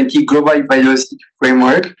Post-2020 Global Biodiversity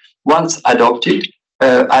Framework once adopted,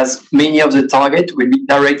 as many of the targets will be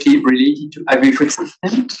directly related to agri-food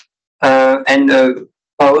systems, and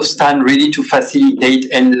FAO stand ready to facilitate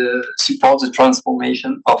and support the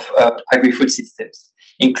transformation of agri-food systems,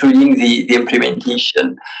 including the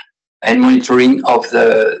implementation and monitoring of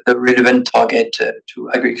the relevant target to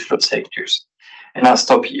agricultural sectors. And I'll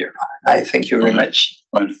stop here. I thank you very much.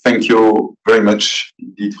 Well, thank you very much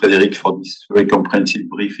indeed, Frédéric, for this very comprehensive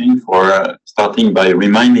briefing, for starting by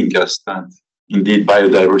reminding us that indeed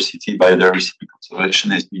biodiversity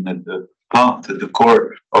conservation has been at the heart, at the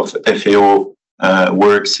core of FAO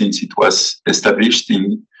work since it was established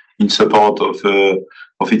in support of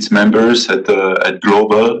its members at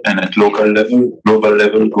global and at local level. Global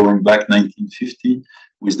level going back 1950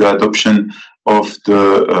 with the adoption of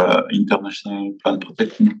the International Plant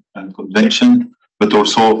Protection Convention, but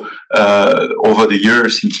also over the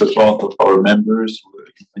years in support of our members.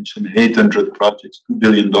 You mentioned 800 projects, $2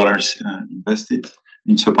 billion invested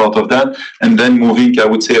in support of that. And then moving, I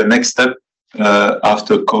would say, a next step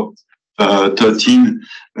after COP13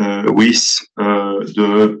 with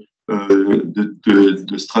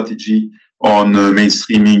the strategy on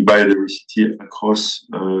mainstreaming biodiversity across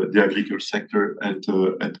the agriculture sector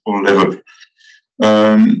at all levels.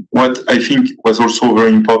 What I think was also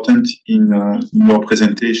very important in your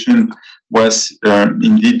presentation was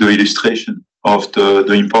indeed the illustration of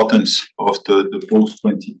the importance of the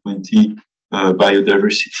post-2020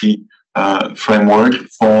 biodiversity framework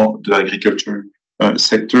for the agriculture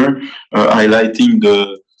sector, highlighting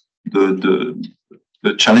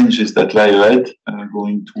the challenges that lie ahead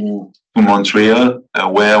going to Montreal,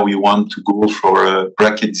 where we want to go for a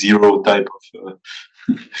bracket zero type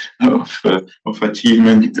of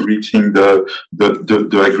achievement, reaching the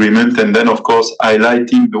agreement, and then of course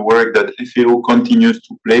highlighting the work that FAO continues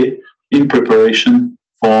to play in preparation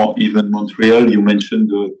for even Montreal. You mentioned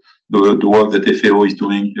the work that FAO is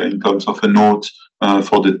doing in terms of a note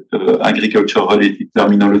for the agriculture-related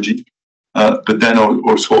terminology, but then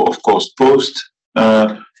also of course post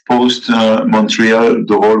Montreal,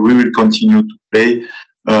 the role we will continue to play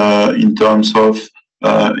in terms of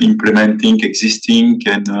implementing existing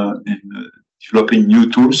and developing new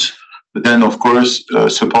tools, but then of course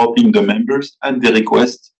supporting the members at the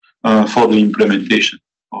request for the implementation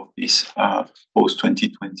of this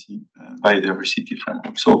post-2020 biodiversity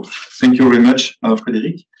framework. So thank you very much,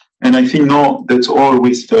 Frédéric. And I think now that's all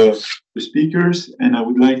with the speakers, and I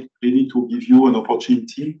would like really to give you an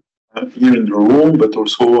opportunity here in the room, but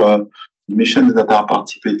also missions that are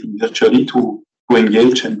participating virtually to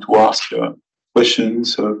engage and to ask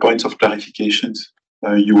questions, points of clarifications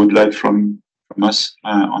you would like from us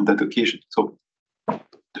on that occasion. So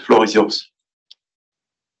the floor is yours.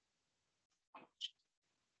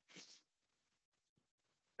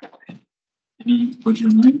 Anybody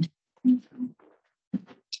online?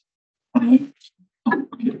 No?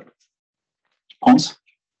 Okay. Hans?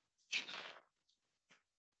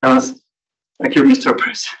 Thank you, Mr.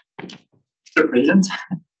 President.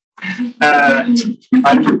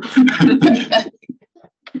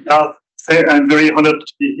 I'm very honored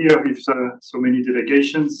to be here with so many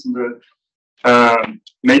delegations.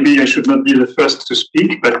 Maybe I should not be the first to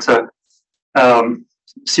speak, but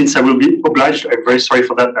since I will be obliged, I'm very sorry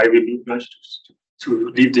for that, I will be obliged to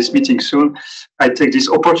leave this meeting soon. I take this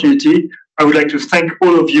opportunity. I would like to thank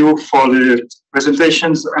all of you for the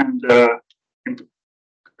presentations and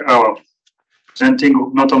presenting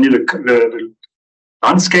not only the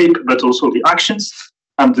landscape, but also the actions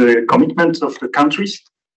and the commitment of the countries.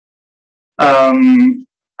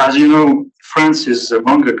 As you know, France is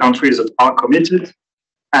among the countries that are committed,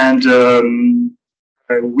 and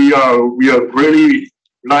we are really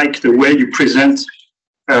like the way you present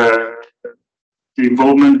the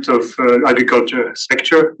involvement of agriculture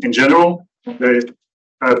sector in general.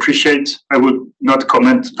 I appreciate, I would not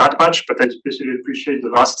comment that much, but I especially appreciate the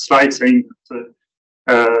last slide saying that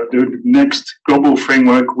the next global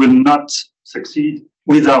framework will not succeed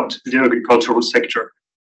without the agricultural sector.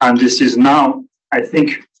 And this is now, I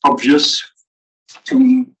think, obvious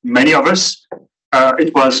to many of us.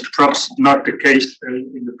 It was perhaps not the case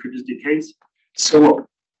in the previous decades. So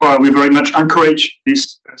we very much encourage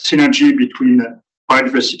this synergy between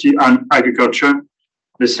biodiversity and agriculture,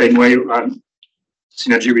 the same way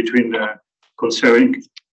synergy between conserving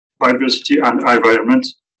biodiversity and environment,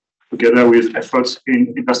 together with efforts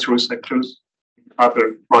in industrial sectors,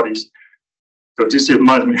 other bodies. So this is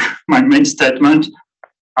my main statement,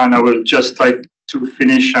 and I will just like to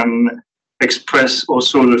finish and express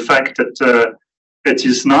also the fact that it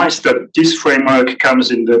is nice that this framework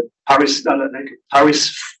comes in the Paris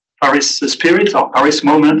spirit or Paris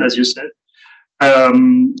moment, as you said.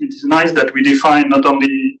 It is nice that we define not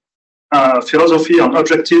only philosophy and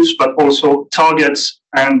objectives, but also targets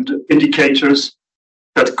and indicators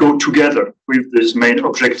that go together with these main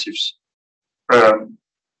objectives,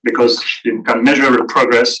 because you can measure the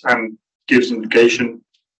progress and gives indication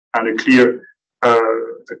and a clear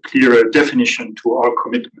definition to our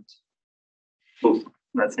commitment. So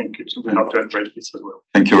I think it's enough to embrace this as well.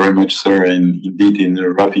 Thank you very much, sir. And indeed, in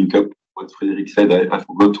wrapping up what Frederick said, I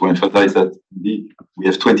forgot to emphasize that indeed we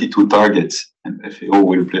have 22 targets, and FAO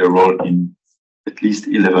will play a role in at least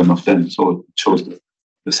 11 of them. So it shows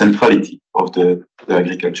the centrality of the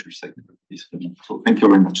agriculture sector. So thank you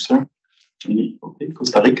very much, sir. Okay,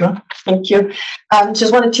 Costa Rica. Thank you.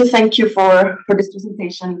 Just wanted to thank you for this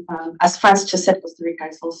presentation. As Franz just said, Costa Rica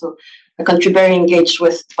is also a country very engaged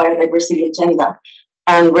with biodiversity agenda,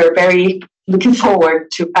 and we're very looking forward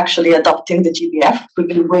to actually adopting the GBF. We've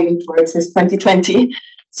been waiting for it since 2020,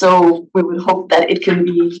 so we will hope that it can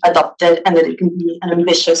be adopted and that it can be an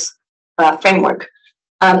ambitious framework.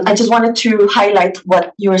 I just wanted to highlight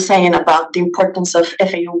what you were saying about the importance of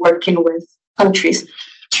FAO working with countries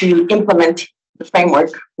to implement the framework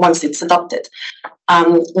once it's adopted.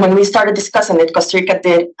 When we started discussing it, Costa Rica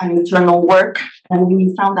did an internal work, and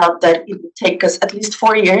we found out that it would take us at least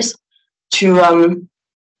 4 years to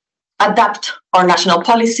adapt our national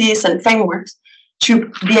policies and frameworks to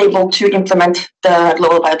be able to implement the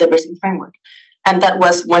Global Biodiversity Framework. And that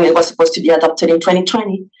was when it was supposed to be adopted in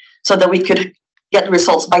 2020, so that we could get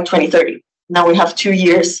results by 2030. Now we have 2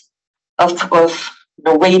 years of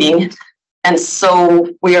waiting, and so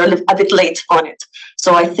we are a bit late on it.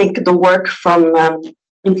 So I think the work from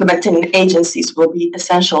implementing agencies will be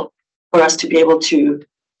essential for us to be able to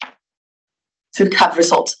have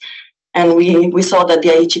results. And we saw that the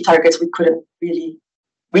Aichi targets, we couldn't really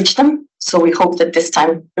reach them. So we hope that this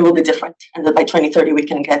time it will be different, and that by 2030 we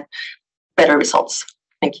can get better results.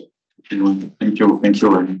 Thank you. Thank you.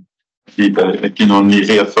 Indeed, I can only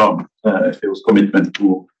reaffirm FAO's commitment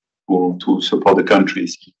to support the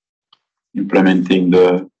countries implementing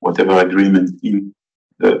whatever agreement in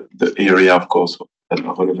the area, of course, that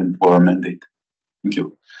are relevant for our mandate. Thank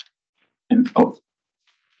you. And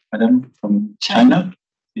Madam from China,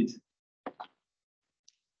 please.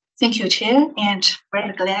 Thank you, Chair, and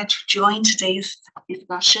very glad to join today's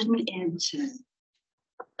discussion and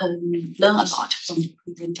learn a lot from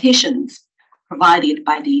presentations provided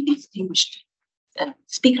by the distinguished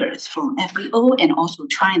speakers from FAO and also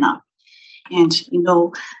China. And, you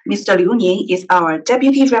know, Mr. Liu Ning is our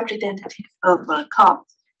deputy representative of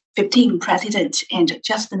COP15 president. And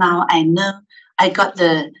just now, I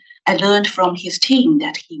learned from his team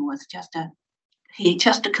that he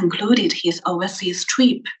just concluded his overseas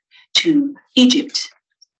trip to Egypt.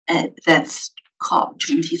 That's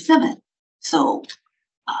COP27. So,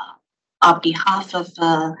 on behalf of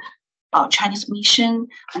our Chinese mission,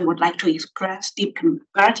 I would like to express deep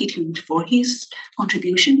gratitude for his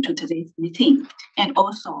contribution to today's meeting. And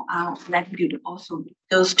also our gratitude also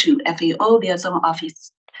goes to FAO Liaison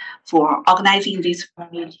Office for organizing this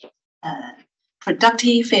very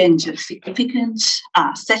productive and significant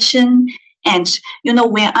session. And, you know,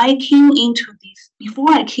 before I came into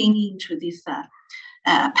this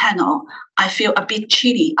panel, I feel a bit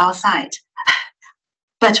chilly outside.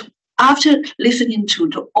 But after listening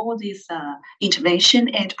to all these intervention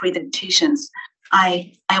and presentations,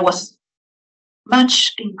 I was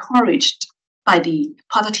much encouraged by the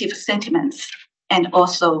positive sentiments and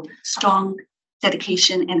also strong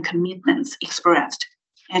dedication and commitments expressed.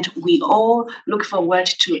 And we all look forward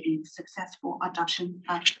to a successful adoption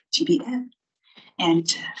of GBF.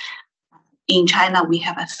 And in China, we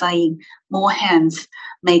have a saying, more hands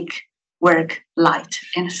make work light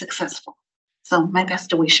and successful. So my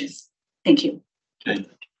best wishes. Thank you. Okay,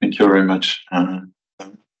 thank you very much. And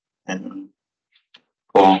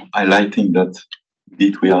for highlighting that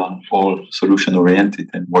indeed we are all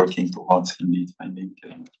solution-oriented and working towards indeed finding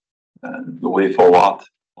the way forward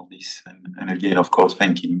for this. And again, of course,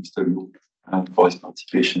 thanking Mr. Liu for his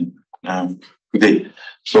participation today.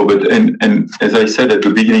 So, and as I said at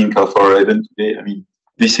the beginning of our event today, I mean,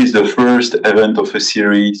 this is the first event of a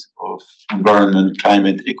series of environment,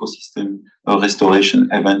 climate, ecosystem restoration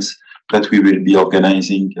events that we will be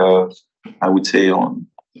organizing, I would say, on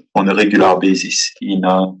a regular basis in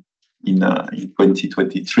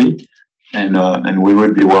 2023. And we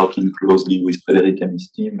will be working closely with Frédéric and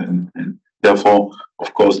his team, and therefore,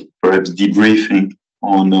 of course, perhaps debriefing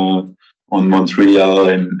on Montreal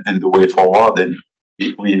and the way forward. And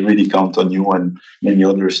we really count on you and many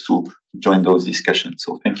others to join those discussions.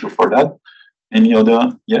 So thank you for that. Any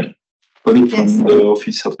other? Yeah. Colleague from the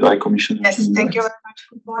Office of the High Commissioner. Yes, thank you very much.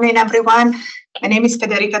 Good morning, everyone. My name is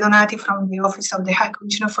Federica Donati from the Office of the High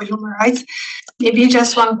Commissioner for Human Rights. Maybe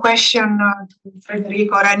just one question to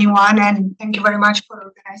Frederic or anyone, and thank you very much for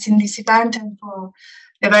organizing this event and for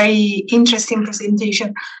the very interesting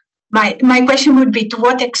presentation. My question would be, to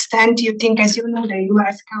what extent do you think, as you know, the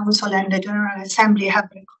US Council and the General Assembly have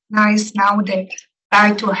recognized now the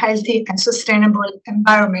right to a healthy and sustainable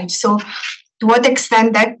environment? So to what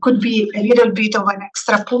extent that could be a little bit of an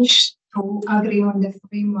extra push to agree on the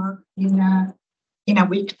framework in a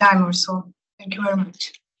week time or so? Thank you very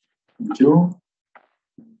much. Thank you.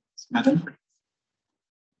 Madam?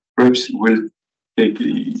 Perhaps we'll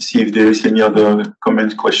see if there is any other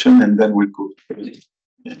comment, question, and then we'll go to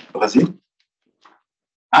Brazil.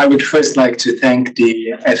 I would first like to thank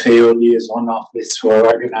the FAO Liaison Office for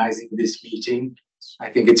organizing this meeting. I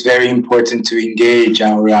think it's very important to engage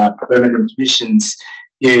our permanent missions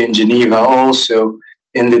here in Geneva also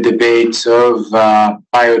in the debates of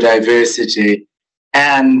biodiversity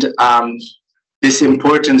and this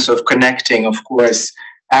importance of connecting, of course,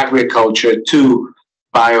 agriculture to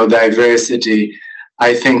biodiversity.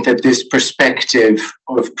 I think that this perspective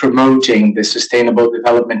of promoting the Sustainable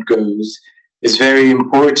Development Goals is very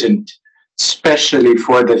important, especially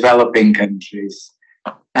for developing countries.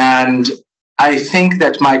 And I think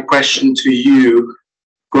that my question to you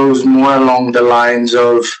goes more along the lines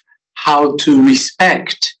of how to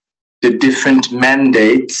respect the different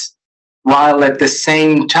mandates while at the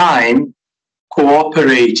same time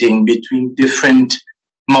cooperating between different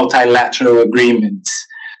multilateral agreements.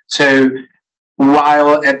 So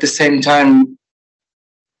while at the same time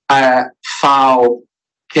FAO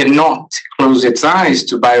cannot close its eyes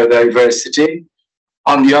to biodiversity,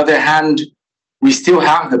 on the other hand, we still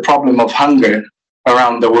have the problem of hunger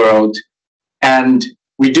around the world, and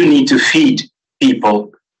we do need to feed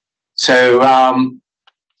people. So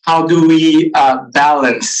how do we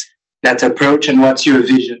balance that approach, and what's your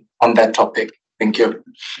vision on that topic? Thank you.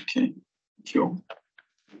 Okay, thank you.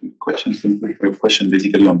 Question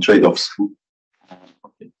basically on trade-offs.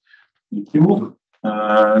 Okay, thank you.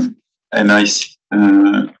 And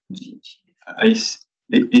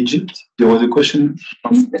Egypt, there was a question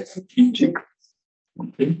from Egypt.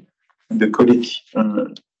 Okay, and the colleague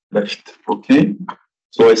left. Okay,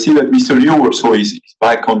 so I see that Mr. Liu also is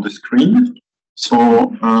back on the screen. So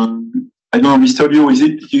I don't know, Mr. Liu,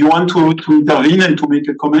 do you want to intervene and to make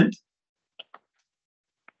a comment?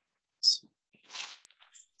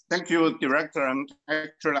 Thank you, Director.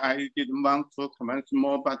 Actually, I didn't want to comment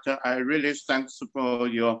more, but I really thanks for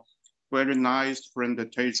your very nice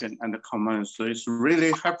presentation and comments. So it's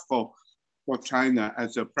really helpful for China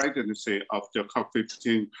as a presidency of the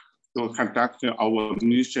COP15 to conduct our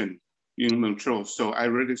mission in Montreal. So I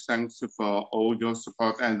really thanks for all your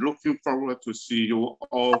support and looking forward to see you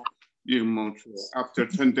all in Montreal. After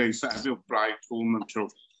 10 days, I will fly to Montreal.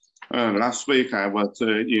 Last week, I was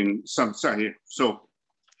in Shanghai. So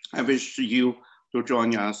I wish you to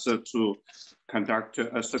join us to conduct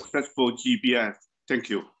a successful GBF. Thank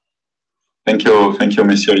you. Thank you,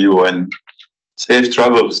 Mr. Liu, and safe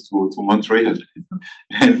travels to Montreal.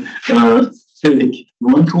 And Frédéric, you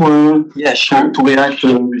want to to react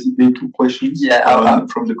basically to questions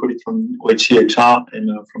from the colleague from OHCHR and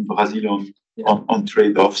from Brazil on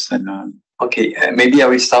trade-offs and. Okay, maybe I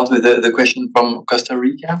will start with the question from Costa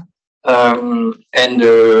Rica, and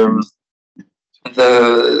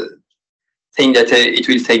the thing that it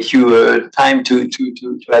will take you time to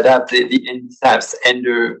adapt the NDSAPs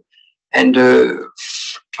and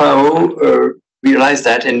FAO realized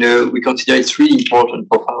that, and we consider it's really important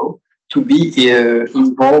for FAO to be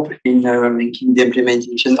involved in making the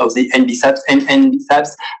implementation of the NDSAPs, and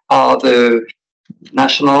NDSAPs are the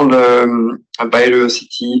National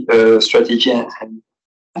Biodiversity Strategy and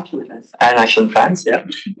Action Plans. Yeah.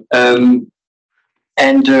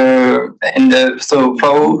 So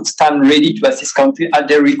FAO stand ready to assist countries at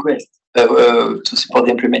their request to support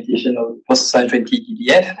the implementation of Post-2020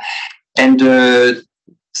 GBF, and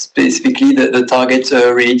specifically the targets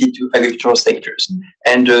related to agricultural sectors.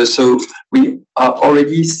 And so we are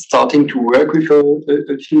already starting to work with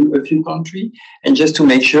a few countries, and just to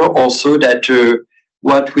make sure also that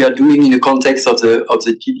what we are doing in the context of the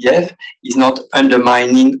GBF is not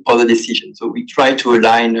undermining other decisions. So we try to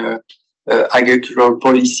align agricultural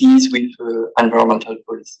policies with environmental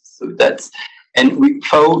policies. So that's, and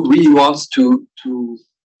FAO really wants to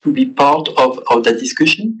be part of that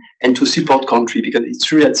discussion and to support country, because it's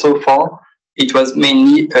true that so far it was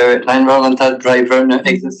mainly an environmental driven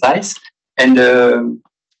exercise, and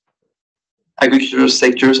agricultural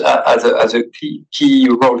sectors as a key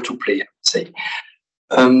role to play, I would say.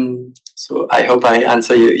 So I hope I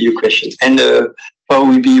answer your question. And FAO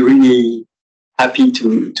will be really happy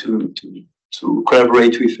to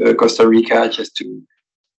collaborate with Costa Rica just to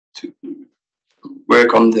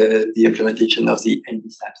work on the implementation of the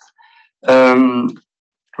NBSAPs.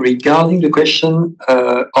 Regarding the question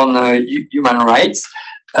on human rights,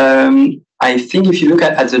 I think if you look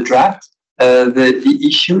at the draft, the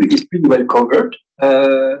issue is pretty well covered.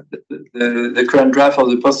 The current draft of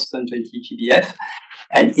the Post-2020 GBF,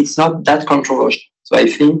 and it's not that controversial. So I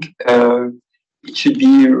think it should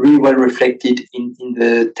be really well reflected in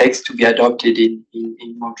the text to be adopted in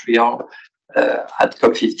Montreal at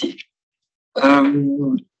COP15.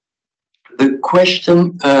 The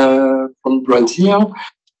question from Brazil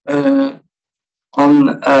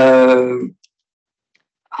on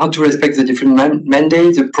how to respect the different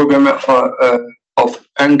mandates, the program of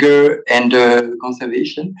hunger and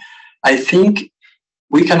conservation. I think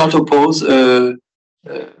we cannot oppose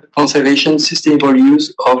conservation, sustainable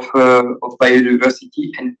use of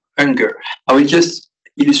biodiversity and hunger. I will just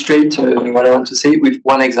illustrate what I want to say with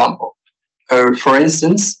one example. For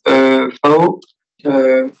instance, FAO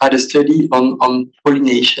had a study on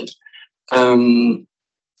pollination,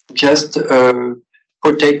 just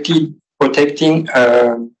protecting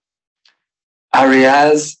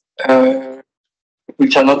areas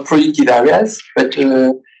which are not productive areas, but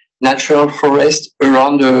natural forest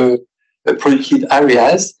around productive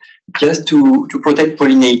areas, just to protect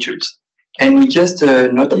pollinators. And we just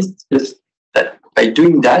noticed that by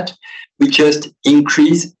doing that, we just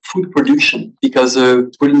increase food production, because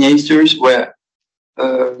pollinators were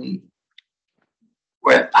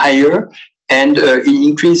higher, and it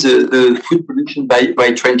increased the food production by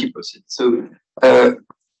 20%. So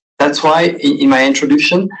that's why in my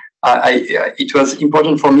introduction, it was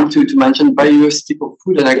important for me to mention biodiversity for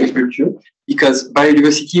food and agriculture, because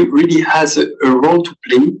biodiversity really has a role to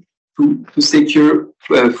play to secure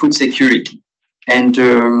food security. And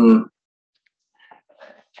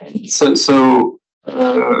so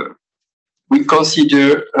we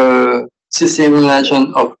consider sustainable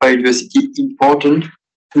management of biodiversity important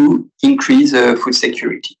to increase food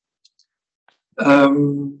security.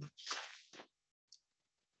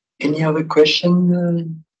 Any other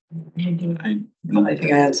question? I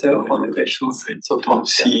think I answered all the questions so far.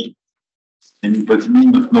 See anybody?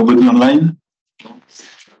 Nobody online?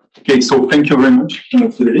 Okay, so thank you very much,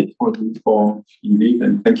 Frédéric, for indeed,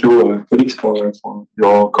 and thank you, colleagues, for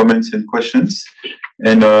your comments and questions.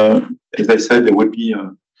 And as I said, there will be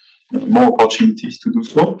more opportunities to do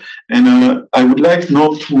so. And I would like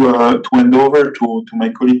now to hand over to my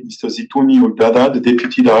colleague, Mr. Zitouni Oldada, the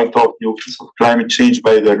Deputy Director of the Office of Climate Change,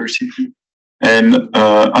 Biodiversity and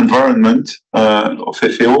Environment of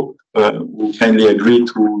FAO, who kindly agreed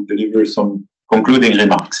to deliver some concluding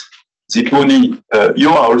remarks. Zitouni, you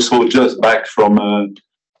are also just back from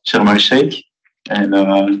Sharm el-Sheikh,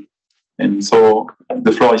 and so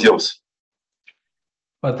the floor is yours.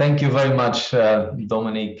 Well, thank you very much,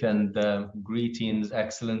 Dominic, and greetings,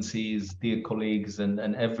 excellencies, dear colleagues, and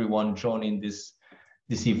everyone joining this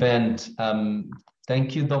event.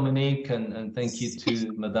 Thank you, Dominic, and thank you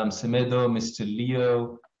to Madame Semedo, Mr.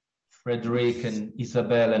 Leo, Frédéric, and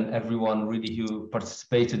Isabel, and everyone really who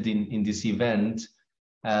participated in this event.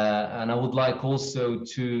 And I would like also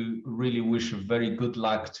to really wish a very good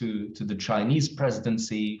luck to the Chinese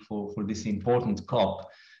presidency for this important COP.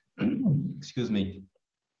 Excuse me.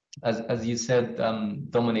 As you said,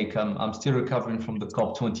 Dominic, I'm still recovering from the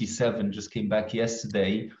COP27, just came back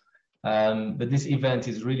yesterday. But this event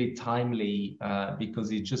is really timely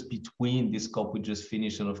because it's just between this COP we just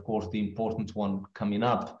finished and, of course, the important one coming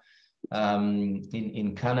up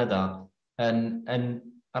in Canada. And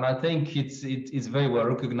I think it's very well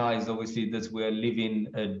recognized, obviously, that we're living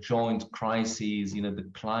a joint crisis, the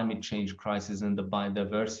climate change crisis and the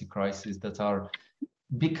biodiversity crisis that are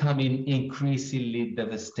becoming increasingly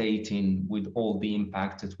devastating with all the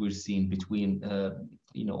impact that we're seeing between,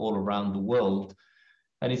 all around the world.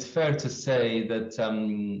 And it's fair to say that,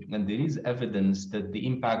 and there is evidence that the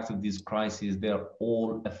impact of these crises, they are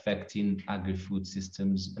all affecting agri-food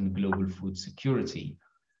systems and global food security.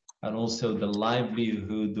 And also the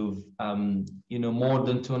livelihood of, more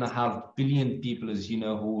than 2.5 billion people, as you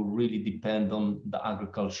know, who really depend on the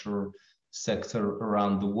agriculture sector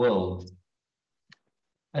around the world.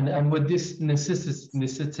 And what this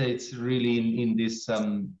necessitates really in this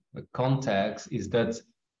context is that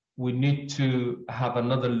we need to have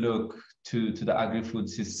another look to the agri-food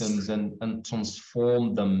systems and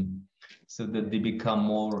transform them so that they become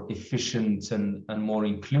more efficient and more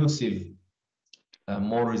inclusive,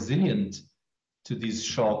 more resilient to these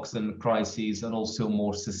shocks and crises, and also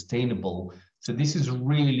more sustainable. So this is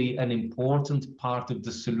really an important part of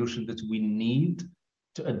the solution that we need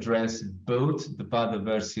to address both the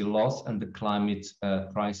biodiversity loss and the climate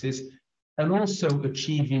crisis, and also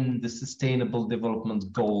achieving the sustainable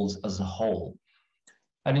development goals as a whole.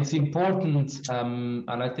 And it's important, and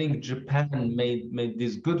I think Japan made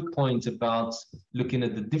this good point about looking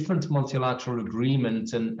at the different multilateral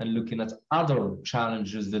agreements and looking at other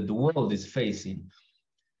challenges that the world is facing.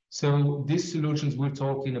 So these solutions we're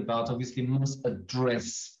talking about obviously must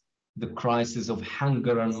address the crisis of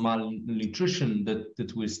hunger and malnutrition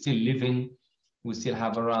that we're still living. We still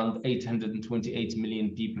have around 828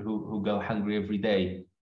 million people who go hungry every day.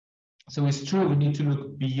 So it's true, we need to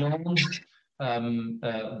look beyond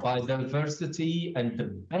biodiversity and the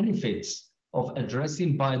benefits of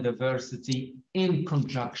addressing biodiversity in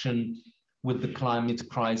conjunction with the climate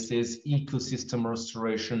crisis, ecosystem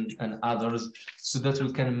restoration, and others, so that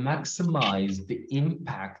we can maximize the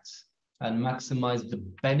impact and maximize the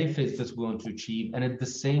benefits that we want to achieve, and at the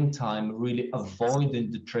same time really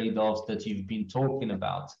avoiding the trade-offs that you've been talking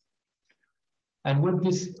about. And what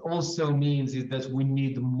this also means is that we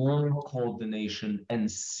need more coordination and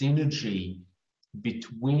synergy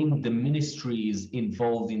between the ministries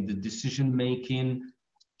involved in the decision-making.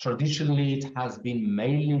 Traditionally, it has been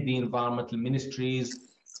mainly the environmental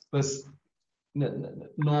ministries, but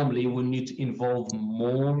normally we need to involve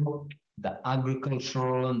more the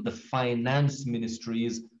agricultural and the finance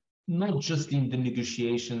ministries, not just in the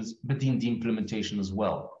negotiations, but in the implementation as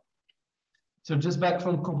well. So just back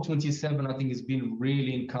from COP27, I think it's been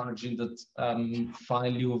really encouraging that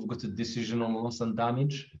finally we've got a decision on loss and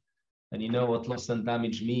damage. And you know what loss and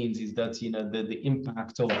damage means is that, the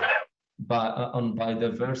impact on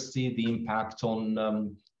biodiversity, the impact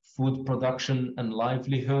on food production and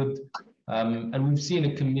livelihood. And we've seen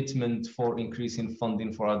a commitment for increasing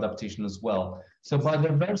funding for adaptation as well. So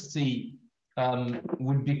biodiversity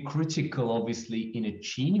will be critical, obviously, in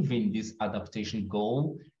achieving this adaptation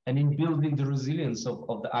goal and in building the resilience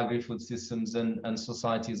of the agri-food systems and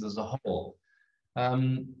societies as a whole.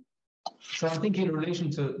 So I think in relation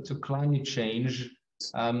to climate change,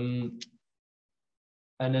 and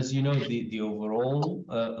as you know, the overall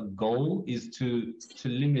goal is to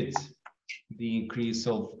limit the increase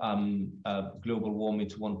of global warming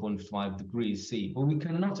to 1.5 degrees C. But we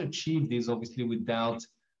cannot achieve this, obviously, without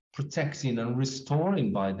protecting and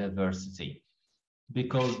restoring biodiversity,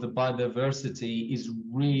 because the biodiversity is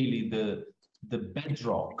really the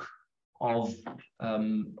bedrock of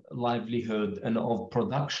livelihood and of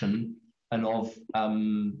production and of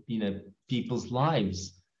people's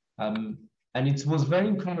lives. And it was very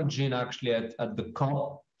encouraging, actually, at the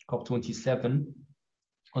COP27,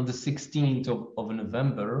 on the 16th of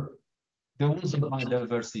November, there was a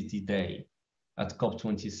Biodiversity Day at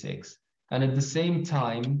COP26. And at the same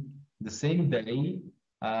time, the same day,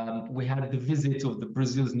 we had the visit of the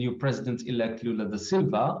Brazil's new president-elect Lula da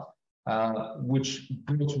Silva, which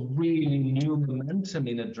brought really new momentum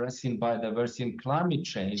in addressing biodiversity and climate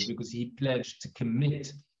change, because he pledged to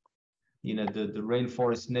commit the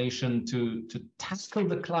rainforest nation to tackle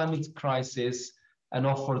the climate crisis and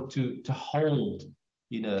offer to hold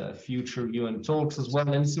future UN talks as well.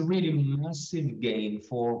 And it's a really massive gain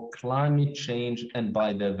for climate change and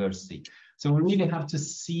biodiversity. So we really have to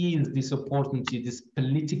seize this opportunity, this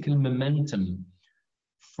political momentum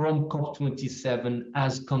from COP27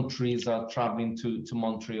 as countries are traveling to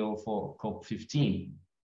Montreal for COP15.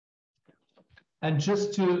 And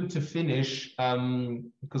just to finish,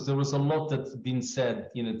 because there was a lot that's been said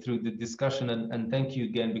through the discussion, and thank you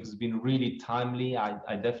again, because it's been really timely.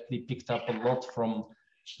 I definitely picked up a lot from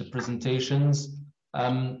the presentations.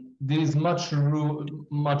 There is much more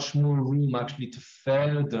room actually to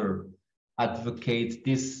further advocate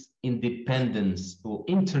this independence or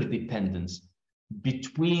interdependence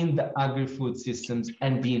between the agri-food systems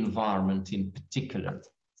and the environment in particular.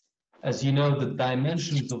 As you know, the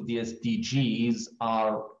dimensions of the SDGs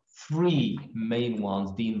are three main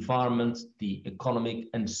ones: the environment, the economic,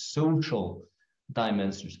 and social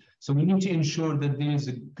dimensions. So we need to ensure that there is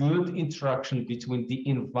a good interaction between the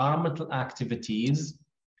environmental activities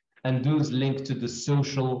and those linked to the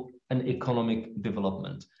social and economic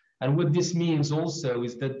development. And what this means also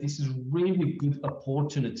is that this is really good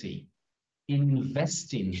opportunity in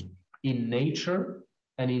investing in nature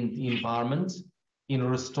and in the environment, in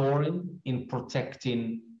restoring, in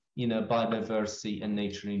protecting, biodiversity and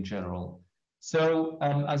nature in general. So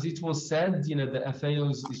as it was said, the FAO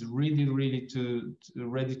is really ready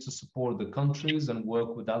to support the countries and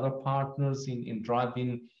work with other partners in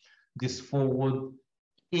driving this forward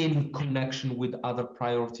in connection with other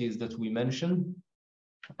priorities that we mentioned.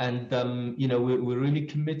 And we're really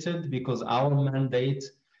committed because our mandate,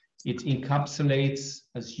 it encapsulates,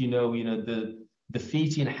 as you know, the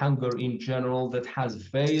defeating hunger in general, that has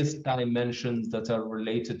various dimensions that are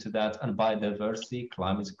related to that, and biodiversity,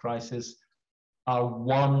 climate crisis are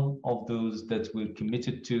one of those that we're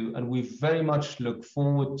committed to. And we very much look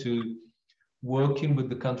forward to working with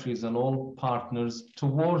the countries and all partners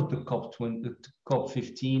toward the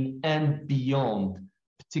COP15 and beyond,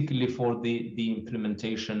 particularly for the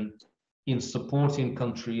implementation in supporting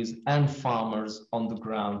countries and farmers on the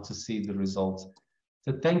ground to see the results.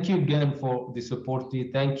 So thank you again for the support.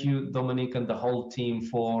 Thank you, Dominique, and the whole team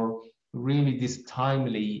for really this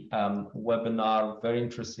timely webinar, very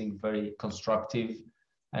interesting, very constructive.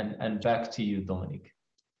 And back to you, Dominique.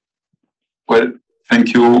 Well,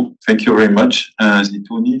 thank you very much,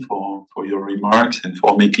 Zitouni, for your remarks and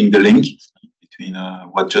for making the link between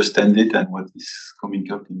what just ended and what is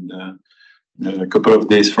coming up in a couple of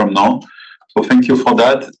days from now. So thank you for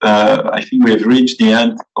that. I think we have reached the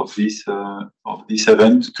end of this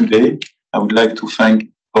event today. I would like to thank,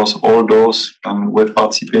 of course, all those who have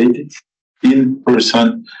participated in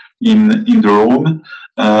person in the room,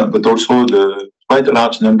 but also the quite a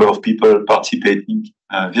large number of people participating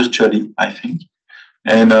virtually, I think.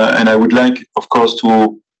 And I would like, of course,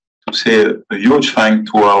 to say a huge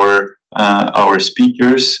thank to our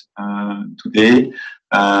speakers today.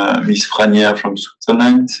 Ms. Franière from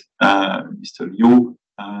Switzerland, Mr. Liu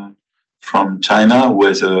from China, who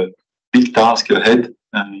has a big task ahead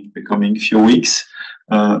in the coming few weeks,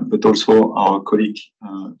 but also our colleague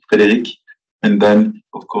Frédéric, and then,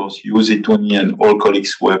 of course, you, Zitouni, and all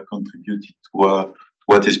colleagues who have contributed to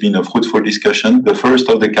what has been a fruitful discussion, the first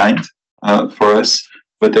of the kind for us.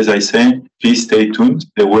 But as I say, please stay tuned.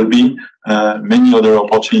 There will be many other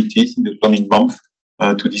opportunities in the coming month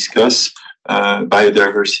to discuss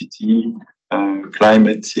biodiversity,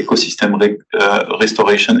 climate, ecosystem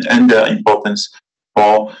restoration, and their importance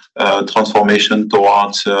for transformation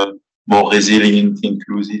towards a more resilient,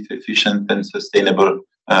 inclusive, efficient, and sustainable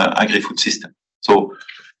agri-food system. So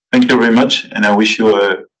thank you very much, and I wish you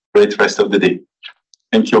a great rest of the day.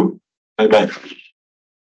 Thank you. Bye-bye.